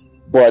waiting.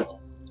 But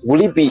will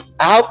it be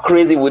how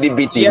crazy would it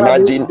be to Yeah,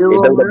 imagine the a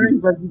Roman WWE?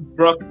 Reigns versus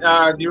Brock,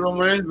 the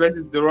Roman Reigns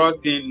versus The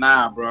Rock thing,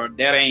 nah, bro,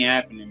 that ain't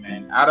happening,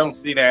 man. I don't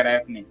see that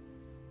happening.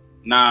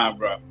 Nah,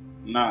 bro,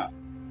 nah,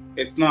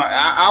 it's not.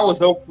 I was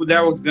hopeful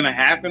that was gonna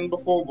happen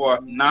before,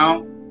 but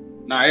now,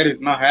 nah, it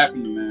is not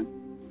happening, man.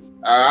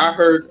 I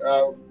heard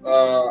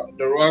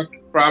The Rock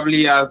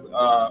probably has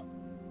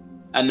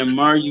an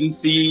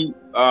emergency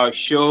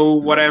show,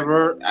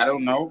 whatever. I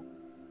don't know.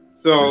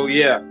 So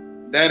yeah,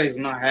 that is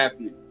not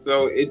happening.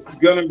 So it's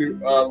gonna be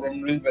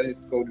Roman Reigns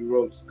versus Cody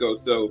Rhodes. Go.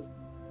 So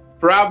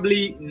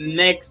probably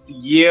next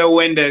year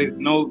when there is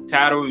no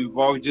title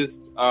involved,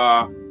 just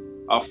a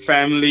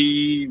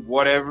family,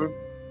 whatever.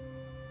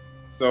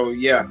 So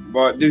yeah,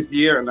 but this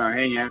year, no,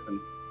 ain't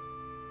happening.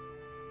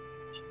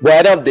 But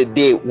at the end of the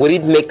day, would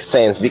it make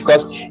sense?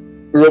 Because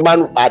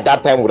Roman at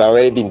that time would have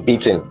already been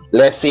beaten.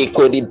 Let's say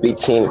Cody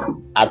beats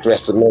him at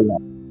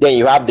WrestleMania. Then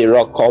you have The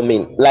Rock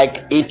coming.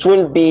 Like it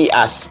won't be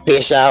as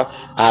special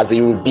as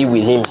it would be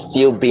with him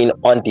still being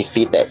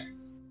undefeated.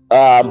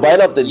 By the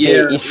end of the day,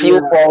 Yeah, it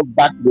still yeah, falls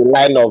back to the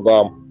line of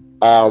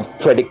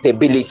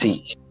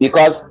predictability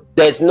because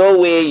there's no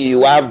way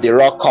you have The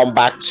Rock come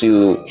back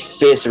to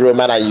face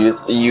Roman and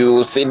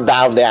you sit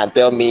down there and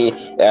tell me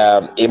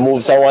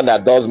someone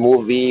that does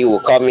movie will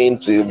come in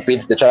to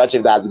beat the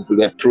championship that has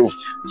been approved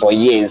for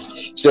years.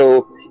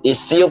 So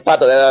it's still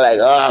part of that,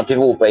 like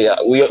people will play.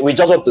 We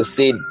just want to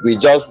see it. We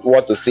just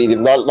want to see it.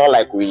 It's not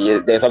like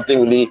there's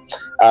something really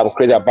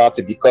crazy about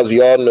it because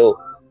we all know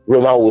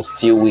Roman will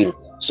still win.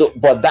 So,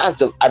 but that's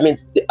just, I mean,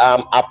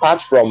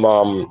 apart from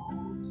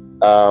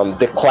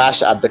the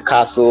clash at the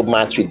castle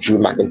match with Drew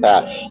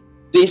McIntyre,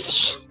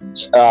 this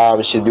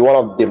should be one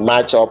of the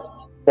matchup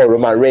for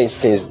Roman Reigns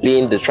since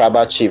being the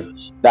tribal chief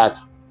that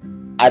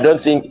I don't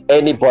think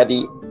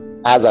anybody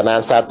has an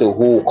answer to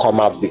who will come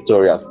out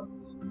victorious.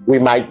 We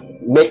might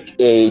make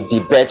a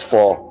debate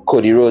for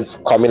Cody Rhodes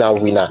coming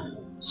out winner.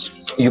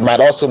 You might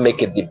also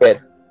make a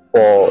debate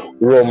for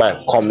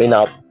Roman coming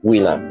out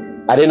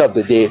winner. At the end of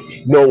the day,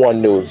 no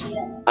one knows,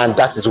 and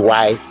that is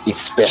why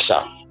it's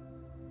special.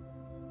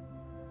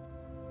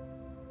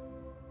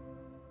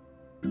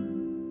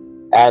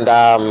 And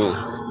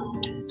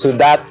to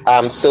that,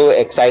 I'm so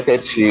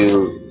excited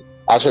to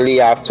actually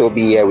have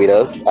Toby here with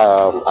us.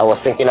 I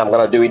was thinking I'm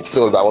gonna do it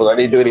solo. I was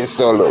already doing it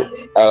solo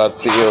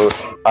till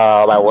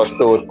I was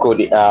told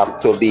Cody,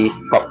 Toby.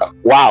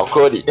 Wow,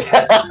 Cody,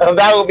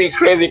 that would be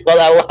crazy because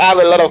I will have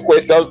a lot of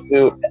questions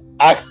to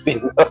ask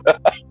him.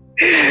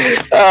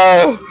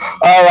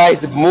 All right,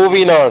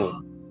 moving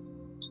on.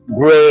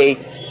 Bray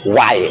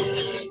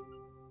Wyatt.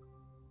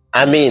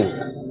 I mean,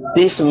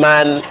 this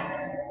man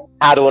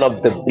had one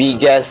of the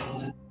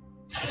biggest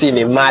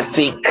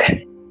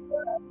cinematic,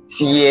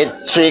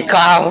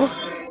 theatrical,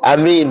 I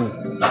mean,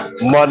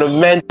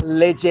 monumental,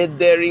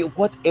 legendary,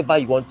 whatever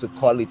you want to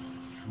call it,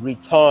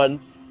 return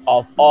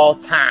of all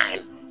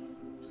time.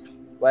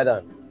 Well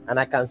done. And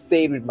I can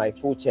say it with my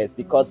full chest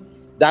because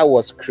that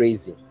was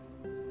crazy.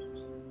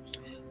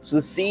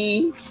 To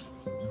see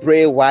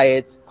Bray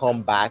Wyatt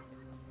come back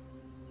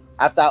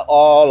after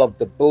all of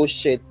the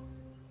bullshit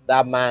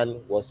that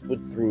man was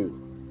put through,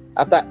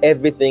 after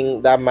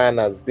everything that man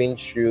has been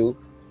through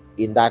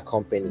in that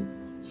company,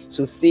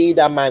 to see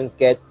that man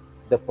get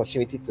the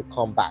opportunity to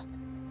come back,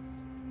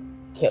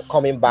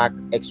 coming back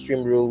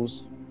Extreme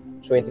Rules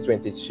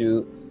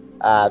 2022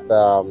 at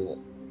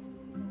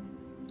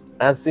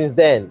and since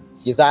then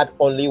he's had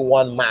only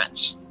one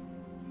match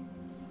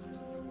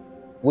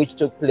which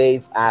took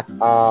place at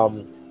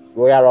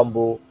Royal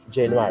Rumble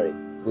January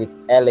with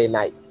LA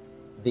Knight.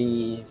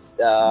 These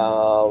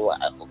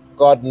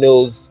God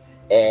knows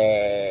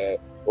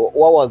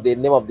what was the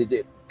name of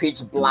the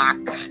pitch black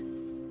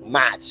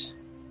match,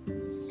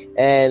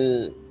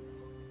 and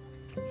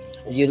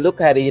you look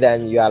at it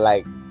and you are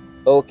like,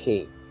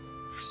 okay,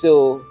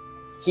 so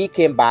he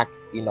came back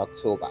in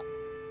October,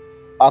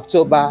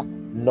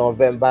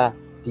 November,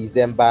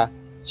 December,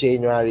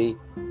 January.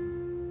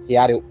 He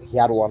had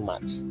one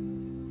match,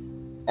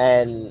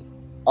 and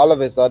all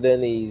of a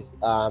sudden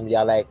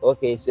you're like,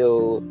 okay,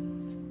 so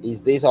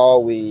is this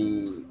all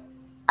we?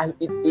 And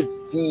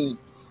it's the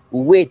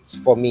wait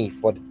for me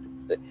for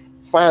the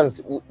fans.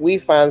 We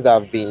fans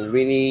have been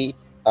really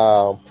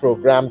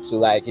programmed to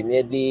like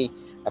immediately.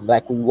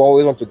 Like we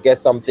always want to get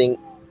something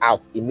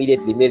out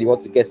immediately. Immediately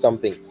want to get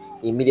something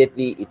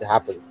immediately. It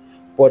happens,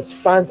 but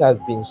fans has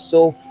been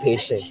so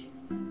patient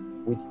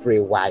with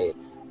Bray Wyatt.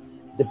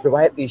 The Bray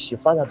Wyatt issue,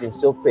 fans have been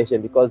so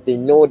patient because they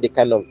know the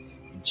kind of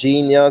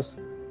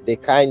genius, the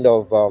kind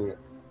of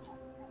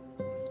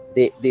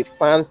the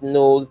fans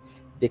knows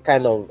the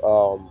kind of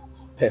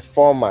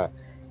performer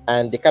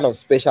and the kind of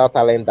special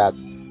talent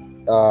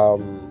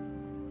um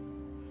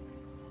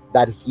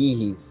that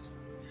he is.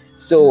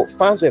 So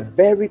fans were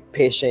very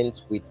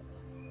patient with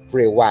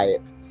Bray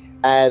Wyatt,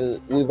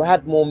 and we've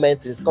had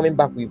moments since coming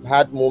back. We've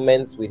had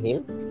moments with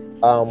him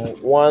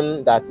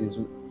one that is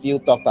still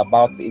talked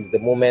about is the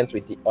moment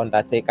with the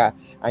Undertaker,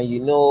 and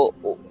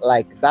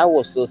like that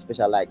was so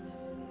special. Like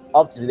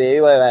up to today,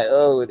 we were like,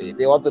 oh,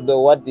 they want to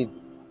know what did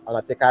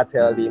Undertaker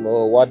tell him,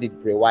 or what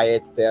did Bray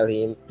Wyatt tell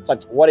him. So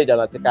what did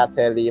Undertaker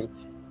tell him?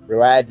 Bray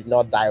Wyatt did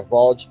not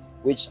divulge,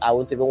 which I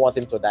wouldn't even want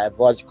him to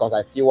divulge because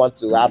I still want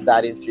to have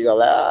that intrigue of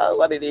like,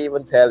 what did he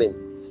even tell him?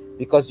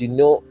 Because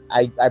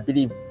I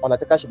believe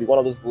Undertaker should be one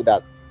of those people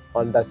that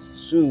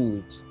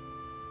understood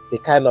the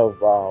kind of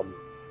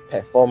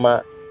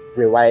performer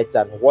Bray Wyatt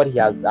and what he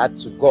has had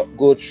to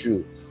go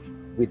through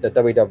with the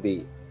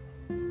WWE.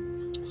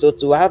 So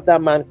to have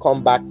that man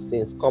come back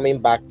since coming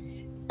back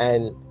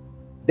and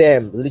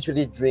them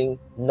literally doing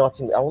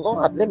nothing. I will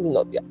not let me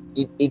not.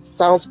 It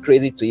sounds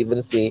crazy to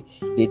even say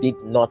they did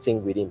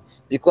nothing with him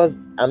because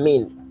I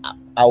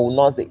will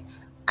not say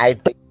I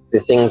did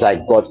the things I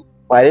got.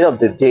 But at the end of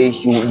the day,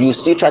 you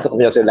still try to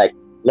convince yourself like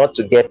not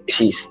to get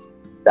pissed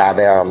that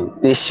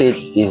this shit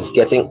is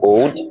getting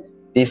old,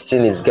 this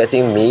thing is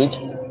getting mid,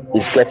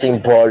 it's getting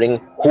boring.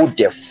 Who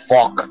the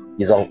fuck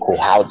is Uncle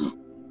Howdy?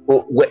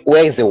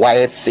 Where is the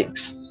Wyatt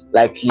Six?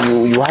 Like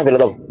you have a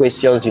lot of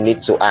questions you need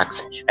to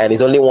ask, and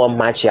it's only one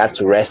match he had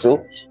to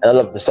wrestle, and all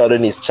of a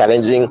sudden he's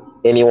challenging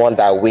anyone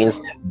that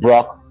wins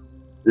Brock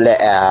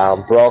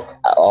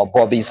or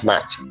Bobby's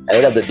match. At the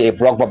end of the day,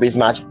 Brock Bobby's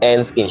match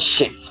ends in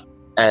shit,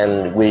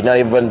 and we not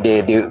even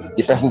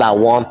the person that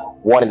won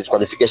in this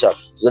qualification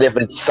is not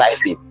even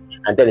decisive,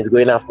 and then he's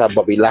going after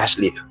Bobby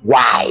Lashley.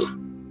 Why?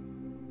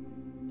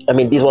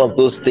 This is one of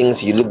those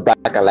things you look back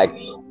and like,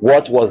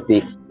 what's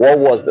the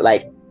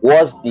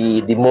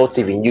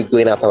motive in you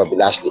going after Bobby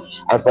Lashley?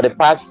 And for the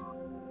past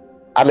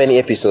how many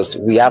episodes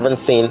we haven't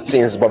seen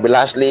since Bobby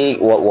Lashley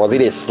was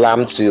it a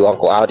slam to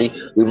Uncle Howdy?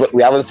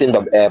 We haven't seen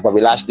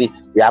Bobby Lashley.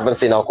 We haven't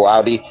seen Uncle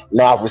Howdy.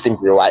 Now have we seen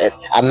Bray Wyatt?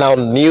 And now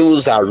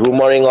news are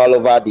rumoring all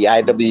over the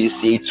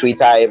IWC,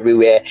 Twitter,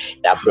 everywhere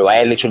that Bray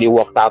Wyatt literally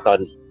walked out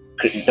on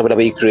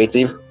WWE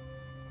Creative.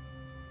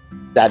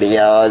 That they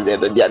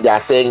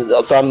are saying,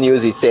 some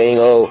news is saying,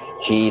 oh,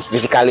 he's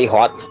physically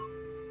hot,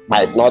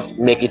 might not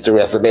make it to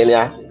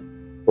WrestleMania.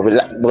 Bobby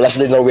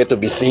Lashley is nowhere to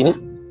be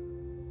seen.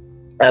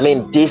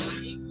 This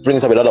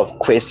brings up a lot of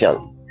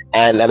questions.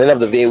 And at the end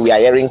of the day, we are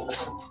hearing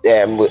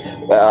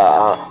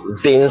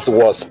Vince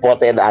was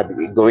spotted at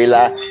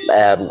Gorilla.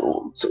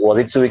 Was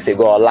it 2 weeks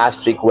ago or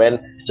last week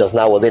when just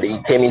now was it?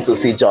 He came in to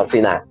see John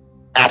Cena.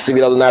 Asked if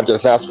he doesn't have John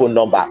Cena's phone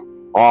number,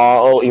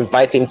 or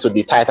invite him to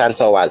the Titan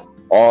Towers,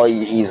 or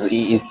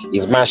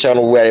his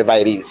mansion wherever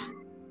it is.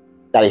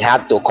 That he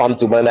had to come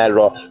to Monday Night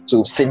Raw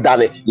to sit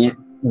down.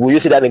 Will you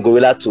sit down in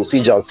Gorilla to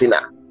see John Cena?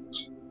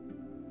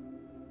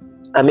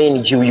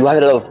 You have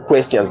a lot of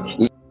questions.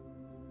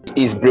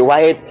 Is Bray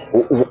Wyatt?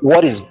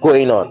 What is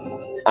going on?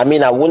 I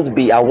won't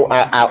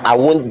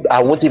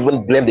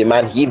even blame the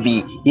man if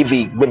he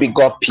maybe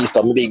got pissed,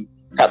 or maybe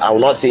I will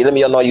not say. Let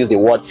me not use the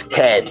word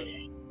scared,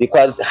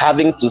 because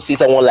having to see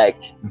someone like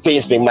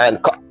Vince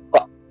McMahon,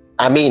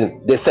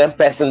 the same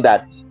person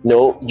that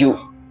you.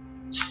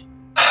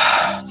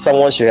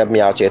 Someone should help me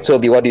out here.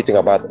 Toby, what do you think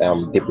about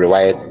the Bray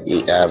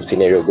Wyatt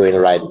scenario going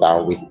right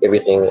now with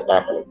everything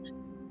happening?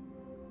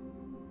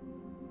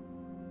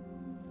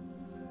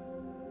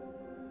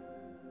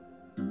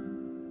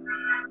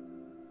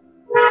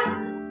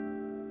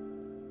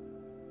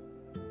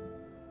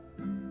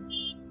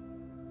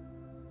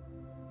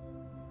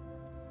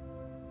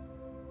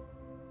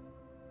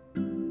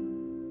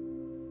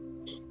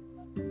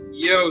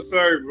 Yo,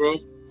 sorry, bro.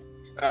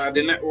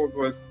 The network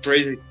was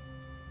crazy.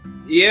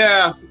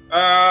 Yeah,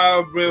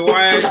 Bray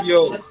Wyatt,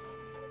 yo.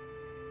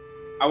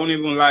 I won't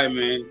even lie,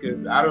 man,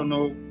 because I don't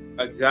know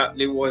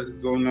exactly what is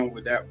going on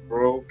with that,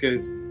 bro.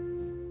 Because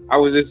I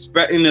was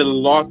expecting a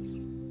lot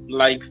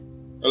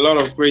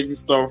of crazy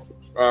stuff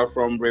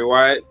from Bray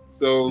Wyatt.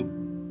 So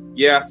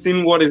yeah, I've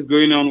seen what is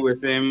going on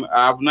with him.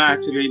 I've not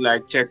actually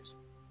checked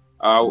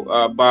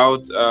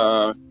about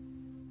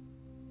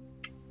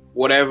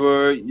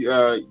whatever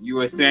you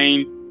were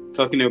saying,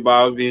 talking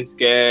about being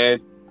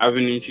scared,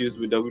 having issues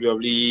with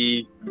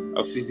WWE,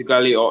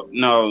 physically or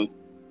no,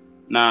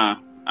 nah.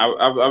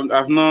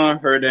 I've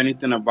not heard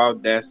anything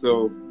about that.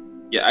 So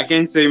yeah, I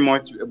can't say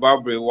much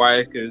about Bray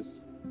Wyatt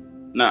because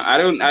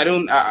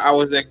I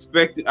was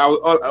expecting.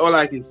 All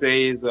I can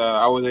say is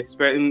I was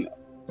expecting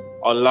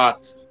a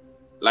lot,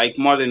 like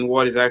more than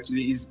what is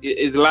actually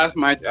his last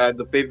match at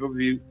the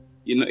pay-per-view.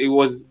 It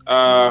was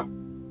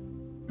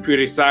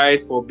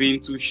criticized for being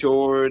too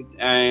short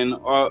and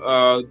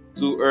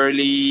too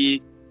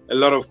early. A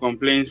lot of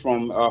complaints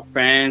from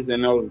fans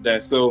and all of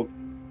that. So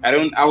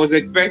I was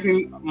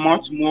expecting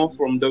much more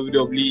from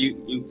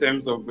WWE in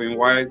terms of Bray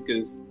Wyatt,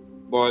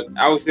 but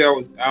I would say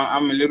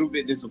I'm a little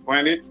bit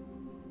disappointed.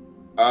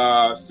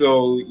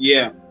 So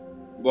yeah,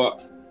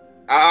 but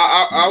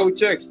I will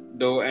check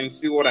though and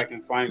see what I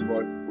can find.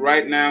 But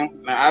right now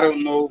I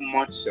don't know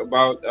much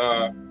about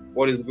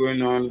what is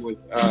going on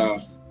with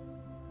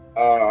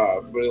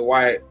Bray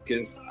Wyatt,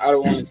 because I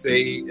don't want to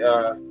say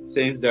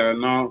things that are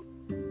not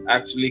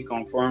actually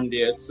confirmed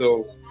yet.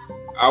 So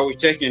I will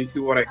check and see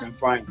what I can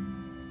find.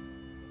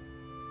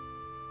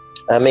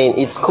 I mean,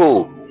 it's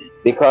cool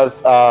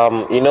because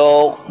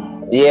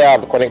yeah,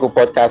 the Chronicle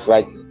podcast,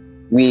 like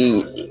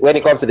we, when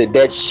it comes to the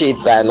dead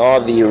sheets and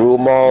all the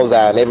rumors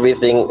and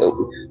everything,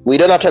 we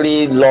don't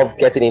actually love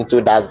getting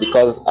into that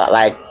because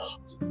like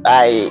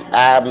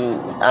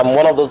I'm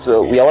one of those.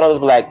 We are one of those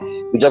like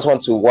we just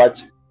want to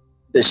watch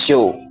the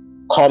show,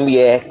 come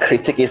here,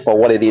 critique it for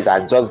what it is,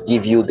 and just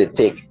give you the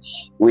take.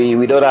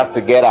 We don't have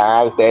to get our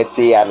hands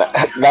dirty, and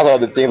that's one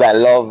of the things I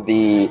love.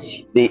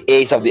 The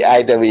ace of the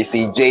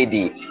IWC,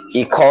 JD,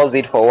 he calls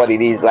it for what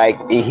it is. Like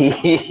he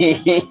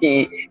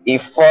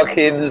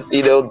fucking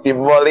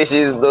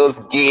demolishes those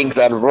gigs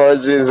and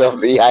versions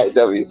of the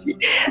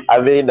IWC.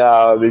 I mean,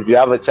 if you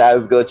have a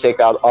chance, go check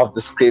out Off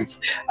the Script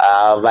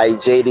by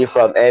JD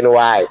from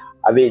NY.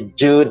 I mean,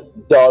 dude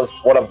does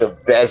one of the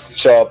best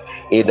job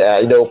in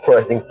pro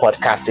wrestling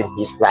podcasting.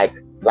 He's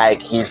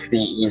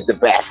the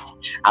best.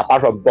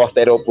 Apart from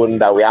Busted Open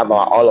that we have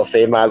our Hall of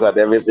Famers and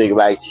everything,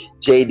 like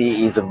JD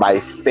is my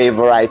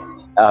favorite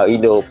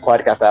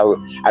podcast.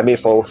 I mean,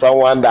 for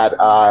someone that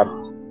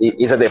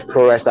isn't a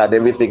pro wrestler and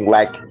everything,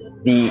 like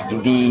the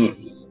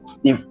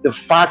the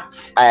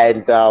facts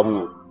and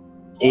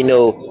you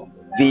know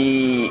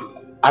the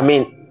I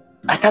mean,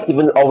 I can't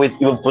even always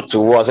even put to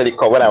words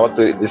when I want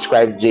to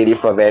describe JD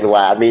from NY.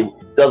 I mean,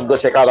 just go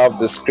check out of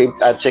the script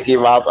and check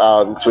him out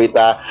on Twitter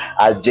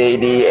at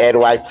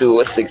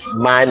JDNY206.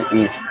 Man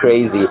is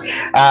crazy.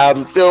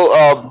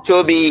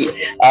 Toby,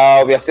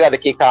 we are still at the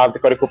kick out the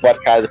Chronicle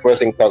podcast, the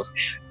Person Talks.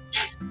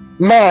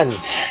 Man,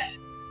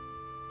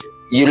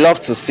 you love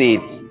to see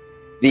it.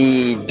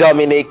 The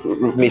Dominic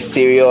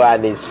Mysterio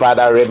and his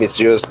father Rey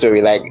Mysterio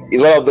story, like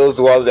it's one of those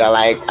ones that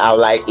I'm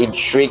like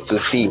intrigued to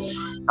see.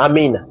 I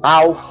mean,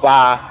 how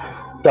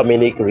far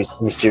Dominic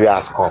Mysterio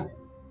has come.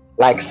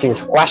 Like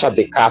since Clash at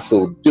the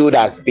Castle, dude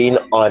has been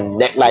on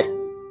like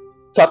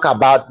talk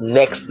about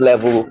next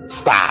level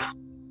star.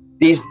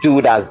 This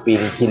dude has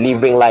been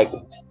delivering. Like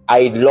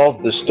I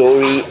love the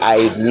story. I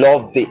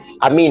love the.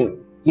 I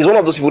mean, he's one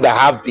of those people that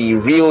have the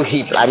real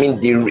hits. I mean,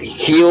 the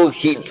heel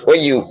hits. When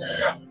you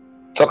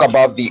talk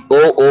about the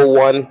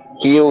 001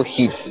 heel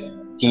hit,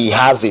 he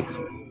has it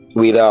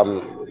with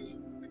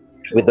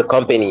the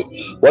company.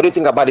 What do you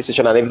think about the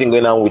situation and everything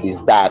going on with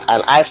his dad?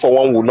 And I, for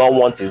one, would not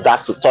want his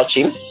dad to touch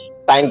him.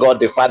 Thank God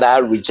the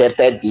father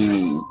rejected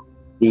the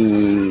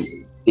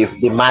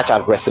match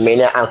at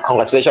WrestleMania, and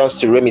congratulations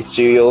to Rey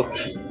Mysterio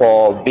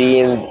for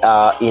being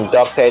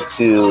inducted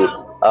to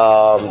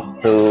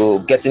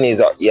getting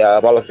his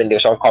Hall of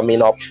Induction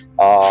coming up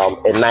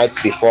a night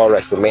before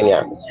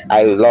WrestleMania.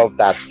 I love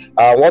that.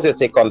 What's your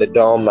take on the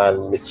Dom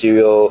and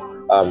Mysterio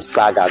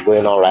saga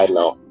going on right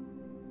now?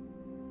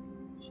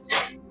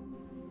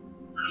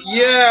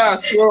 Yeah,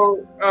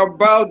 so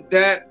about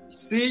that,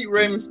 see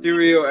Rey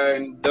Mysterio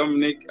and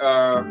Dominic,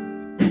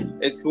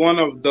 it's one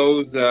of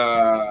those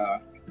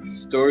storylines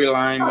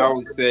I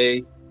would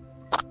say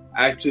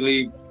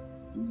actually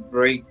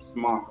breaks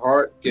my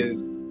heart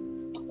because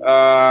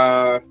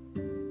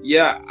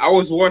yeah, I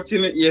was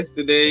watching it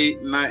yesterday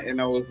night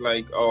and I was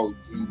like, oh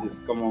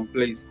Jesus, come on,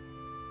 please,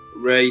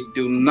 Ray,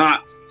 do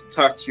not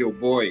touch your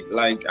boy.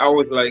 Like I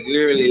was like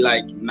literally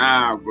like,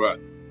 nah, bro,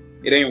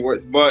 it ain't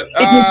worth. But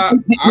I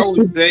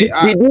would say,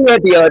 Did you hear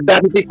the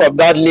audacity from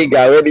that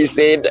nigga when he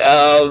said,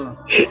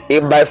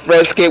 "If my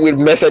friends came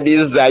with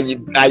Mercedes and you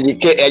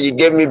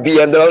gave me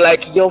BMW," I'm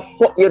like, your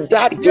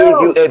dad gave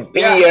you yo, a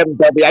yeah,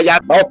 BMW and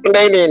you're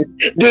complaining,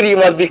 dude, you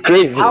must be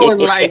crazy. I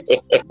was like,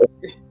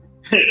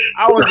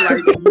 I was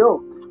like,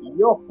 yo,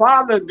 your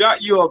father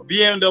got you a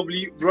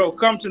BMW, bro.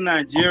 Come to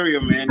Nigeria,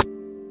 man.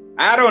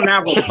 I don't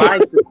have a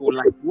bicycle.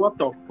 Like, what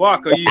the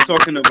fuck are you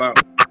talking about?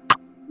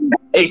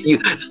 Hey,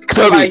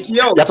 tell me, Like,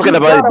 yo, you're talking you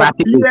about a got a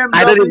bicycle.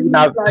 I don't even BMW.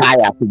 have Like,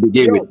 tire to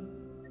begin with. yo,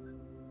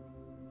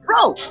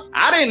 bro,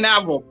 I didn't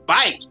have a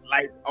bike,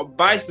 like a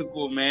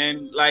bicycle,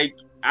 man. Like,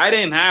 I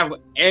didn't have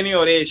any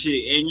of that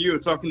shit. And you're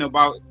talking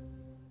about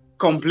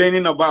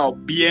complaining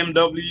about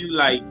BMW.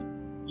 Like,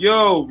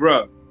 yo,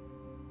 bro.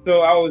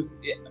 So I was,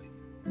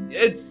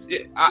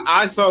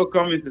 I saw it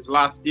coming since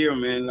last year,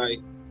 man. Like,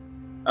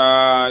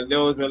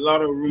 there was a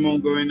lot of rumor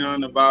going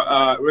on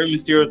about Rey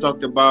Mysterio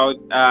talked about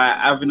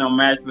having a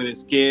match with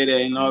his kid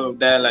and all of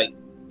that. Like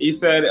he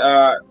said,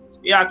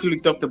 he actually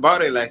talked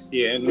about it last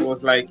year and it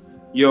was like,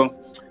 yo,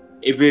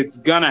 if it's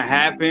gonna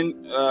happen,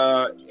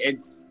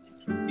 it's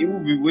he will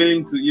be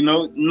willing to,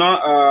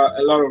 not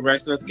a lot of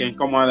wrestlers can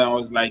come out and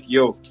was like,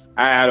 yo,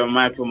 I had a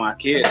match with my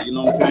kid, you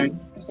know what I'm saying?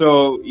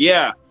 So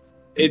yeah,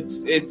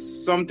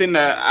 it's something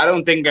that I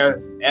don't think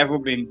has ever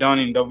been done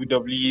in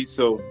WWE.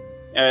 So,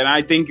 and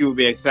I think you'll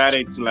be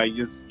excited to like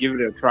just give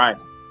it a try.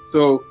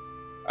 So,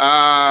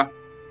 uh,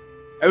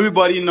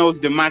 everybody knows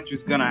the match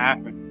is gonna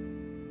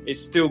happen.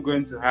 It's still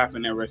going to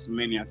happen at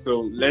WrestleMania.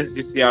 So let's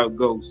just see how it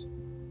goes.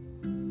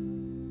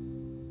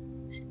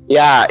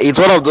 Yeah, it's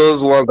one of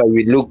those ones that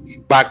we look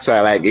back to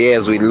and like,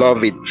 yes, we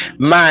love it,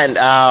 man.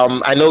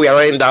 I know we are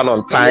running down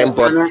on Yeah, time,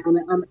 but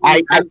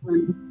I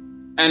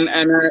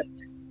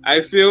I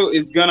feel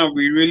it's gonna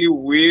be really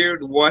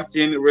weird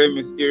watching Rey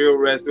Mysterio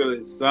wrestle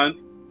his son.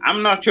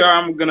 I'm not sure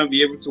I'm gonna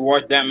be able to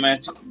watch that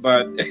match,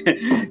 but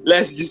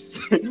let's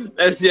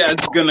see how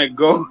it's gonna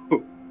go.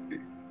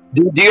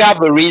 Do you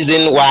have a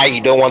reason why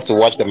you don't want to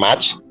watch the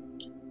match?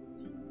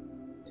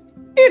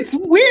 It's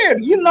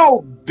weird,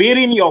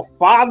 beating your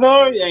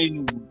father,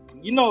 and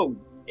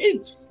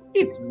it's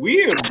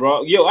weird,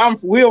 bro. Yo, I'm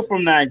Will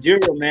from Nigeria,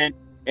 man.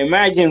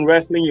 Imagine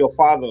wrestling your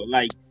father,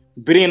 like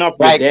beating up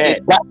your Like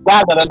dad.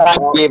 that's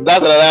another Uh, game.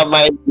 That's another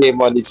mind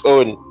game on its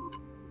own.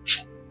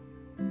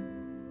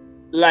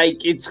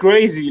 like it's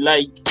crazy.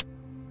 Like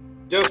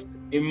just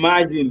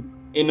imagine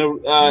in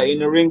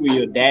a ring with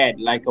your dad,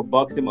 like a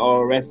boxing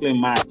or a wrestling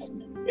match.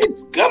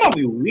 It's gonna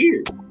be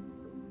weird.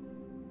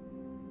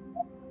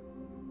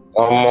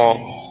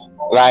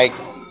 Like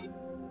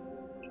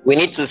we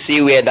need to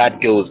see where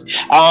that goes.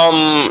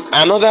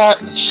 Another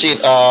shit.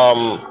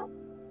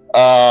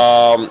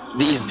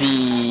 Is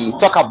the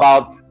talk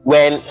about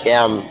when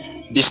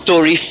the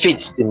story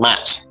fits the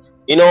match.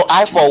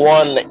 I for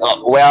one,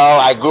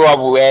 well, I grew up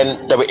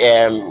when the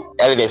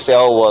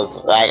LNSL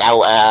was like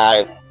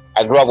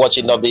I grew up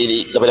watching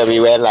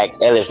WWE when like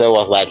LSL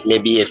was like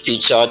maybe a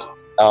featured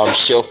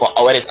show for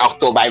when it's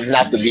October. It doesn't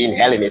have to be in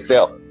Hell in a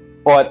Cell.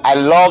 But I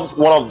love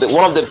one of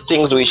the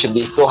things we should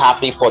be so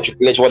happy for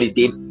Triple H. What he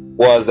did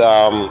was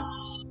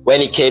when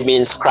he came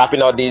in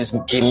scrapping all these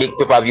gimmick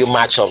pay-per-view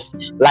matchups,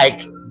 like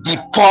the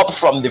pop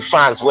from the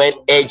fans when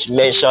Edge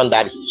mentioned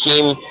that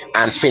him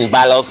and Finn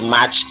Balor's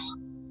match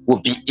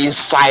would be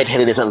inside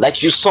Hell in a Cell.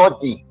 Like you saw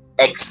the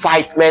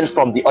excitement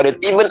from the audience.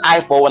 Even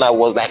I, for one, I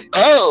was like,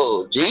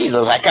 "Oh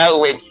Jesus, I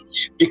can't wait!"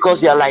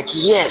 Because you're like,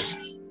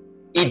 "Yes,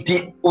 it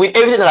did." With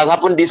everything that has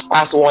happened this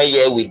past 1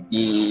 year with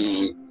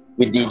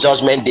the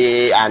Judgment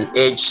Day and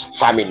Edge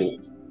family,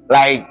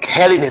 like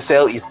Hell in a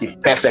Cell is the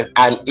perfect.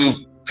 And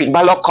if Finn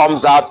Balor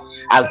comes out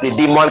as the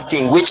Demon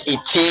King, which he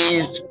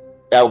teased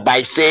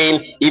by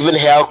saying even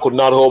hell could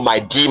not hold my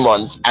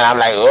demons, and I'm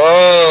like,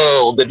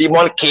 oh, the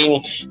Demon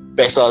King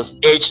versus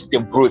Edge the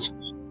Brute.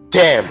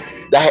 Damn,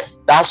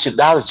 that's just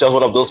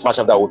one of those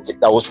matchups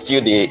that will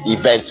steal the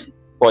event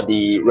for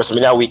the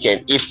WrestleMania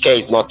weekend if care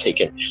is not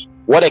taken.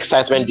 What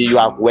excitement do you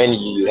have when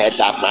you had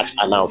that match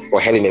announced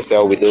for Hell in a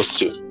Cell with those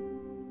two?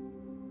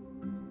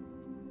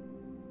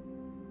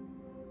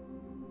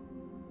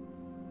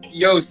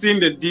 Yo, seeing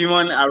the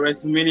Demon at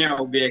WrestleMania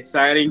will be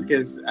exciting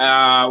because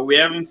we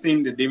haven't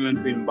seen the Demon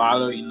Finn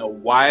Balor in a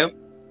while,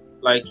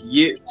 like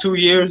 2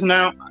 years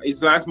now.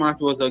 His last match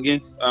was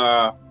against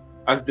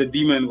as the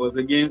Demon was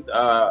against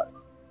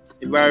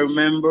if I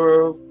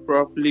remember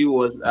properly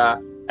was I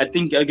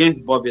think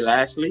against Bobby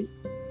Lashley.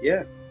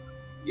 Yeah,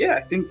 yeah,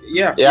 I think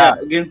Yeah,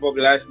 against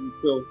Bobby Lashley.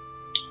 So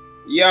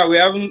yeah, we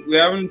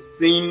haven't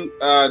seen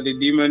the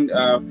Demon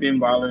Finn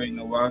Balor in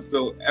a while.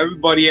 So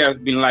everybody has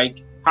been like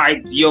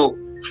hyped. Yo,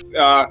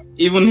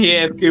 even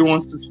here FK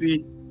wants to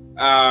see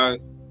uh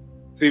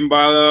Finn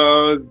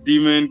Balor's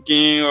Demon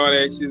King, all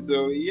that shit.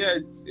 So yeah,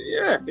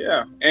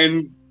 yeah.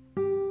 And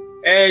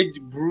Edge,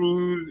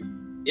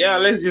 Brood, yeah,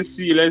 let's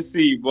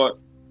see. But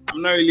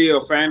I'm not really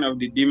a fan of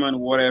the Demon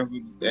whatever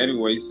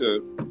anyway. So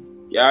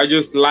yeah, I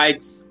just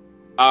like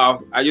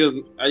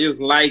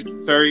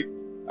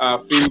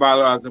Finn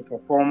Balor as a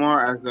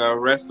performer, as a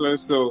wrestler.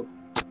 So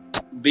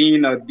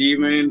being a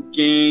Demon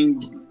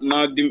King,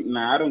 nah,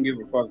 I don't give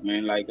a fuck,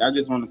 man. Like I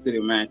just want to see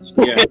the match.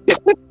 Yeah,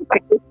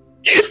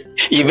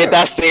 you yeah.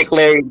 better stay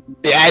clear.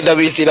 The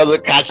IWC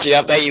doesn't catch you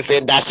after you say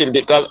that shit,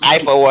 because I,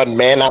 for one,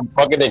 man, I'm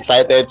fucking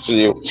excited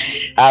to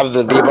have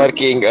the Demon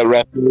King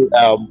wrestle.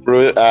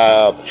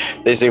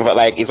 This thing, but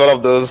like it's one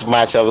of those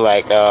matchups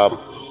like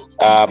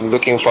I'm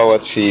looking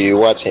forward to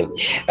watching.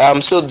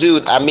 So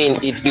dude, I mean,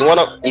 it's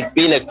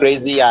been a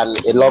crazy and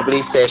a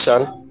lovely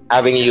session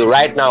having you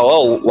right now.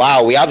 Oh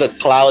wow, we have a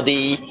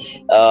cloudy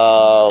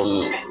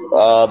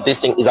this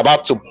thing is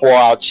about to pour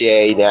out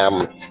here in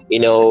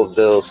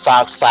the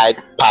south side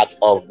part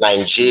of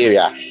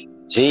Nigeria.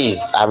 Jeez,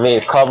 I mean,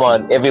 come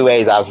on, everywhere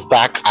is as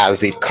dark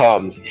as it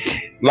comes,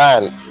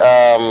 man.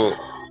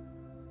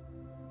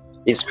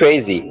 It's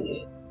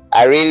crazy.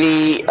 I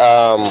really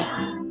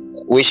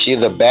wish you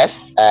the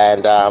best,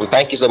 and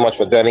thank you so much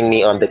for joining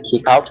me on the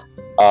kick out.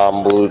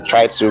 We'll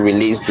try to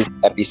release this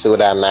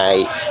episode, and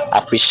I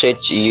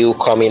appreciate you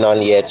coming on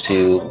here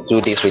to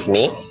do this with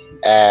me.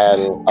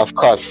 And of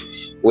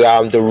course, we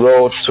are on the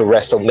road to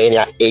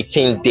WrestleMania,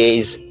 18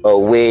 days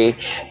away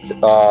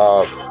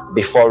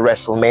before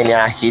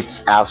WrestleMania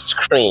hits our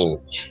screen.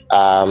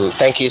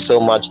 Thank you so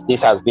much.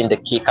 This has been the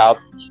kick out.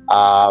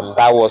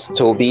 That was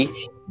Toby.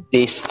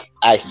 This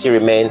I still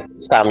remain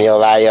Samuel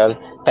Lyon.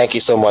 Thank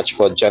you so much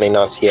for joining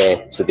us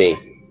here today.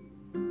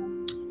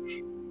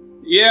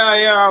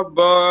 Yeah,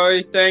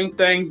 boy.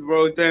 Thanks,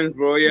 bro.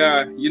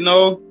 Yeah,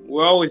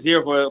 we're always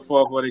here for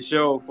the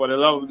show, for the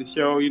love of the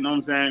show. You know what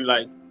I'm saying?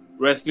 Like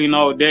wrestling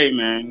all day,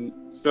 man.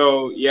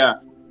 So yeah,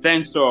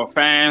 thanks to our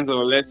fans,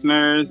 our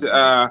listeners.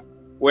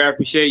 We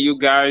appreciate you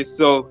guys.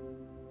 So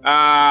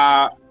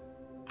I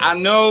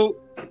know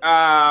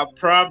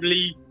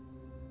probably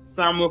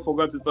Samuel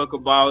forgot to talk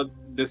about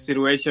the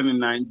situation in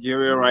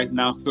Nigeria right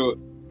now. So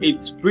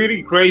it's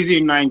pretty crazy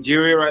in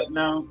Nigeria right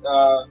now.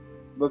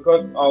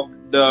 because of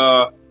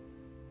the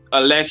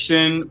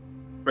election,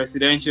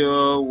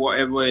 presidential,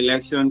 whatever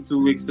election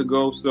 2 weeks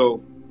ago.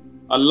 So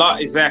a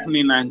lot is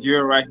happening in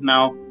Nigeria right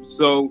now.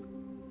 So,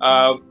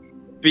 uh,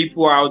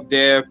 people out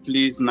there,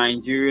 please,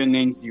 Nigeria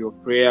needs your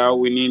prayer.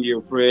 We need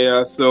your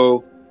prayer.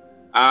 So,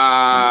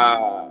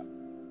 uh,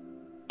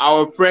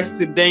 our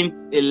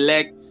president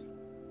elect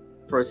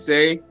per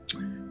se,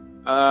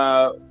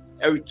 uh,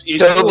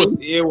 Toby,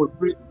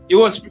 it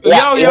was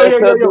yeah,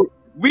 yo.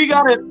 We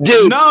gotta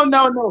dude,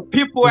 no.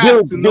 People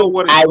have to know dude,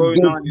 what is I going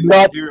did on in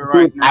not, Nigeria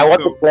right dude, I now.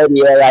 want to So play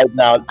the air right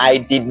now. I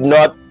did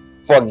not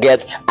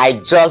forget. I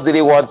just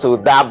didn't want to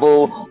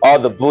dabble all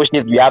the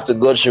bullshit we have to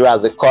go through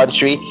as a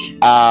country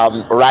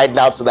right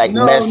now to like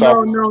mess up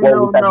what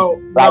we can.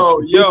 Like,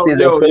 this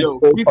is a safe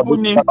space for me People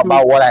to need talk to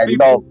about what I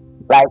love. people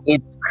Like,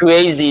 it's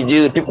crazy,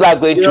 dude. People are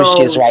going through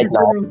shit right people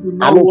now. need to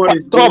I know mean, what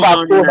is some of going our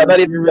on in schools are not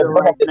even Nigeria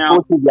because of right the now.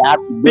 bullshit they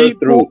have to go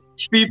through.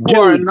 People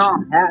are Dude, not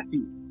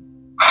happy.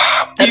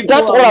 and People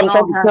that's are what I'm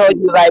trying not to tell happy.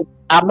 you. Like,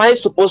 am I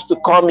supposed to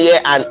come here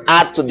and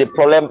add to the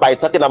problem by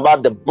talking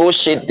about the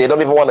bullshit they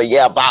don't even want to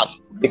hear about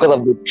because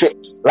of the trick?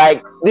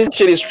 Like, this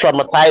shit is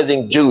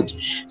traumatizing, dude.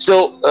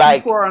 So,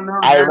 like, People are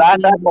not I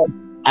rather happy. not.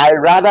 I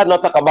rather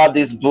not talk about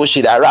this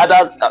bullshit. I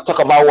rather talk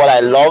about what I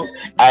love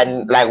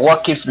and like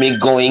what keeps me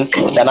going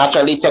than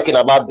actually talking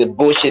about the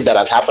bullshit that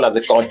has happened as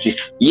a country.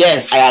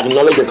 Yes, I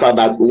acknowledge the fact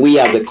that we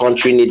as a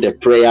country need the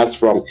prayers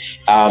from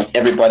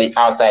everybody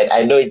outside.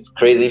 I know it's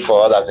crazy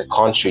for us as a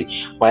country,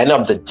 but at the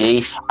end of the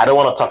day, I don't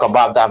want to talk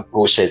about that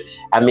bullshit.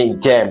 I mean,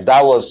 damn,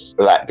 that was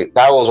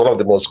one of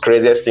the most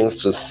craziest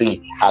things to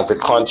see as a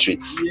country.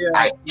 Yeah,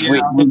 I yeah, we,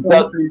 as a we just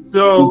country.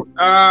 So,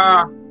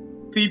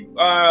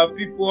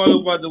 people all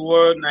over the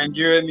world,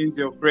 Nigeria needs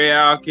your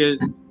prayer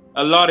because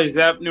a lot is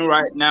happening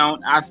right now.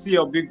 I see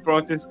a big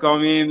protest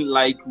coming,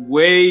 like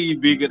way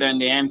bigger than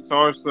the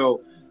answer.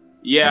 So,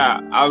 yeah,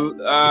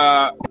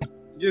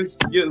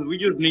 we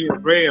just need your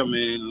prayer,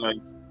 man. Like,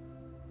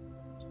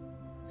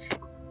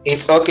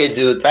 It's okay,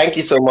 dude. Thank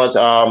you so much.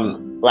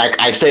 Like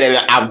I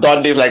said, I've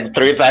done this like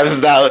 3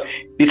 times now.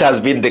 This has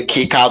been the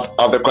kick out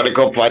of the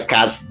Chronicle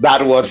podcast.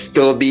 That was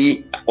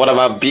Toby, one of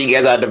our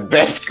biggest and the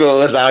best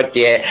co-hosts out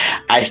here.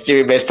 I still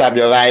remember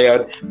Samuel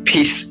Lion.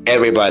 Peace,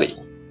 everybody.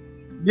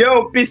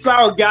 yo, peace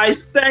out,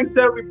 guys. Thanks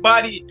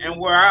everybody, and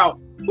we're out.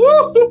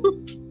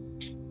 Woo!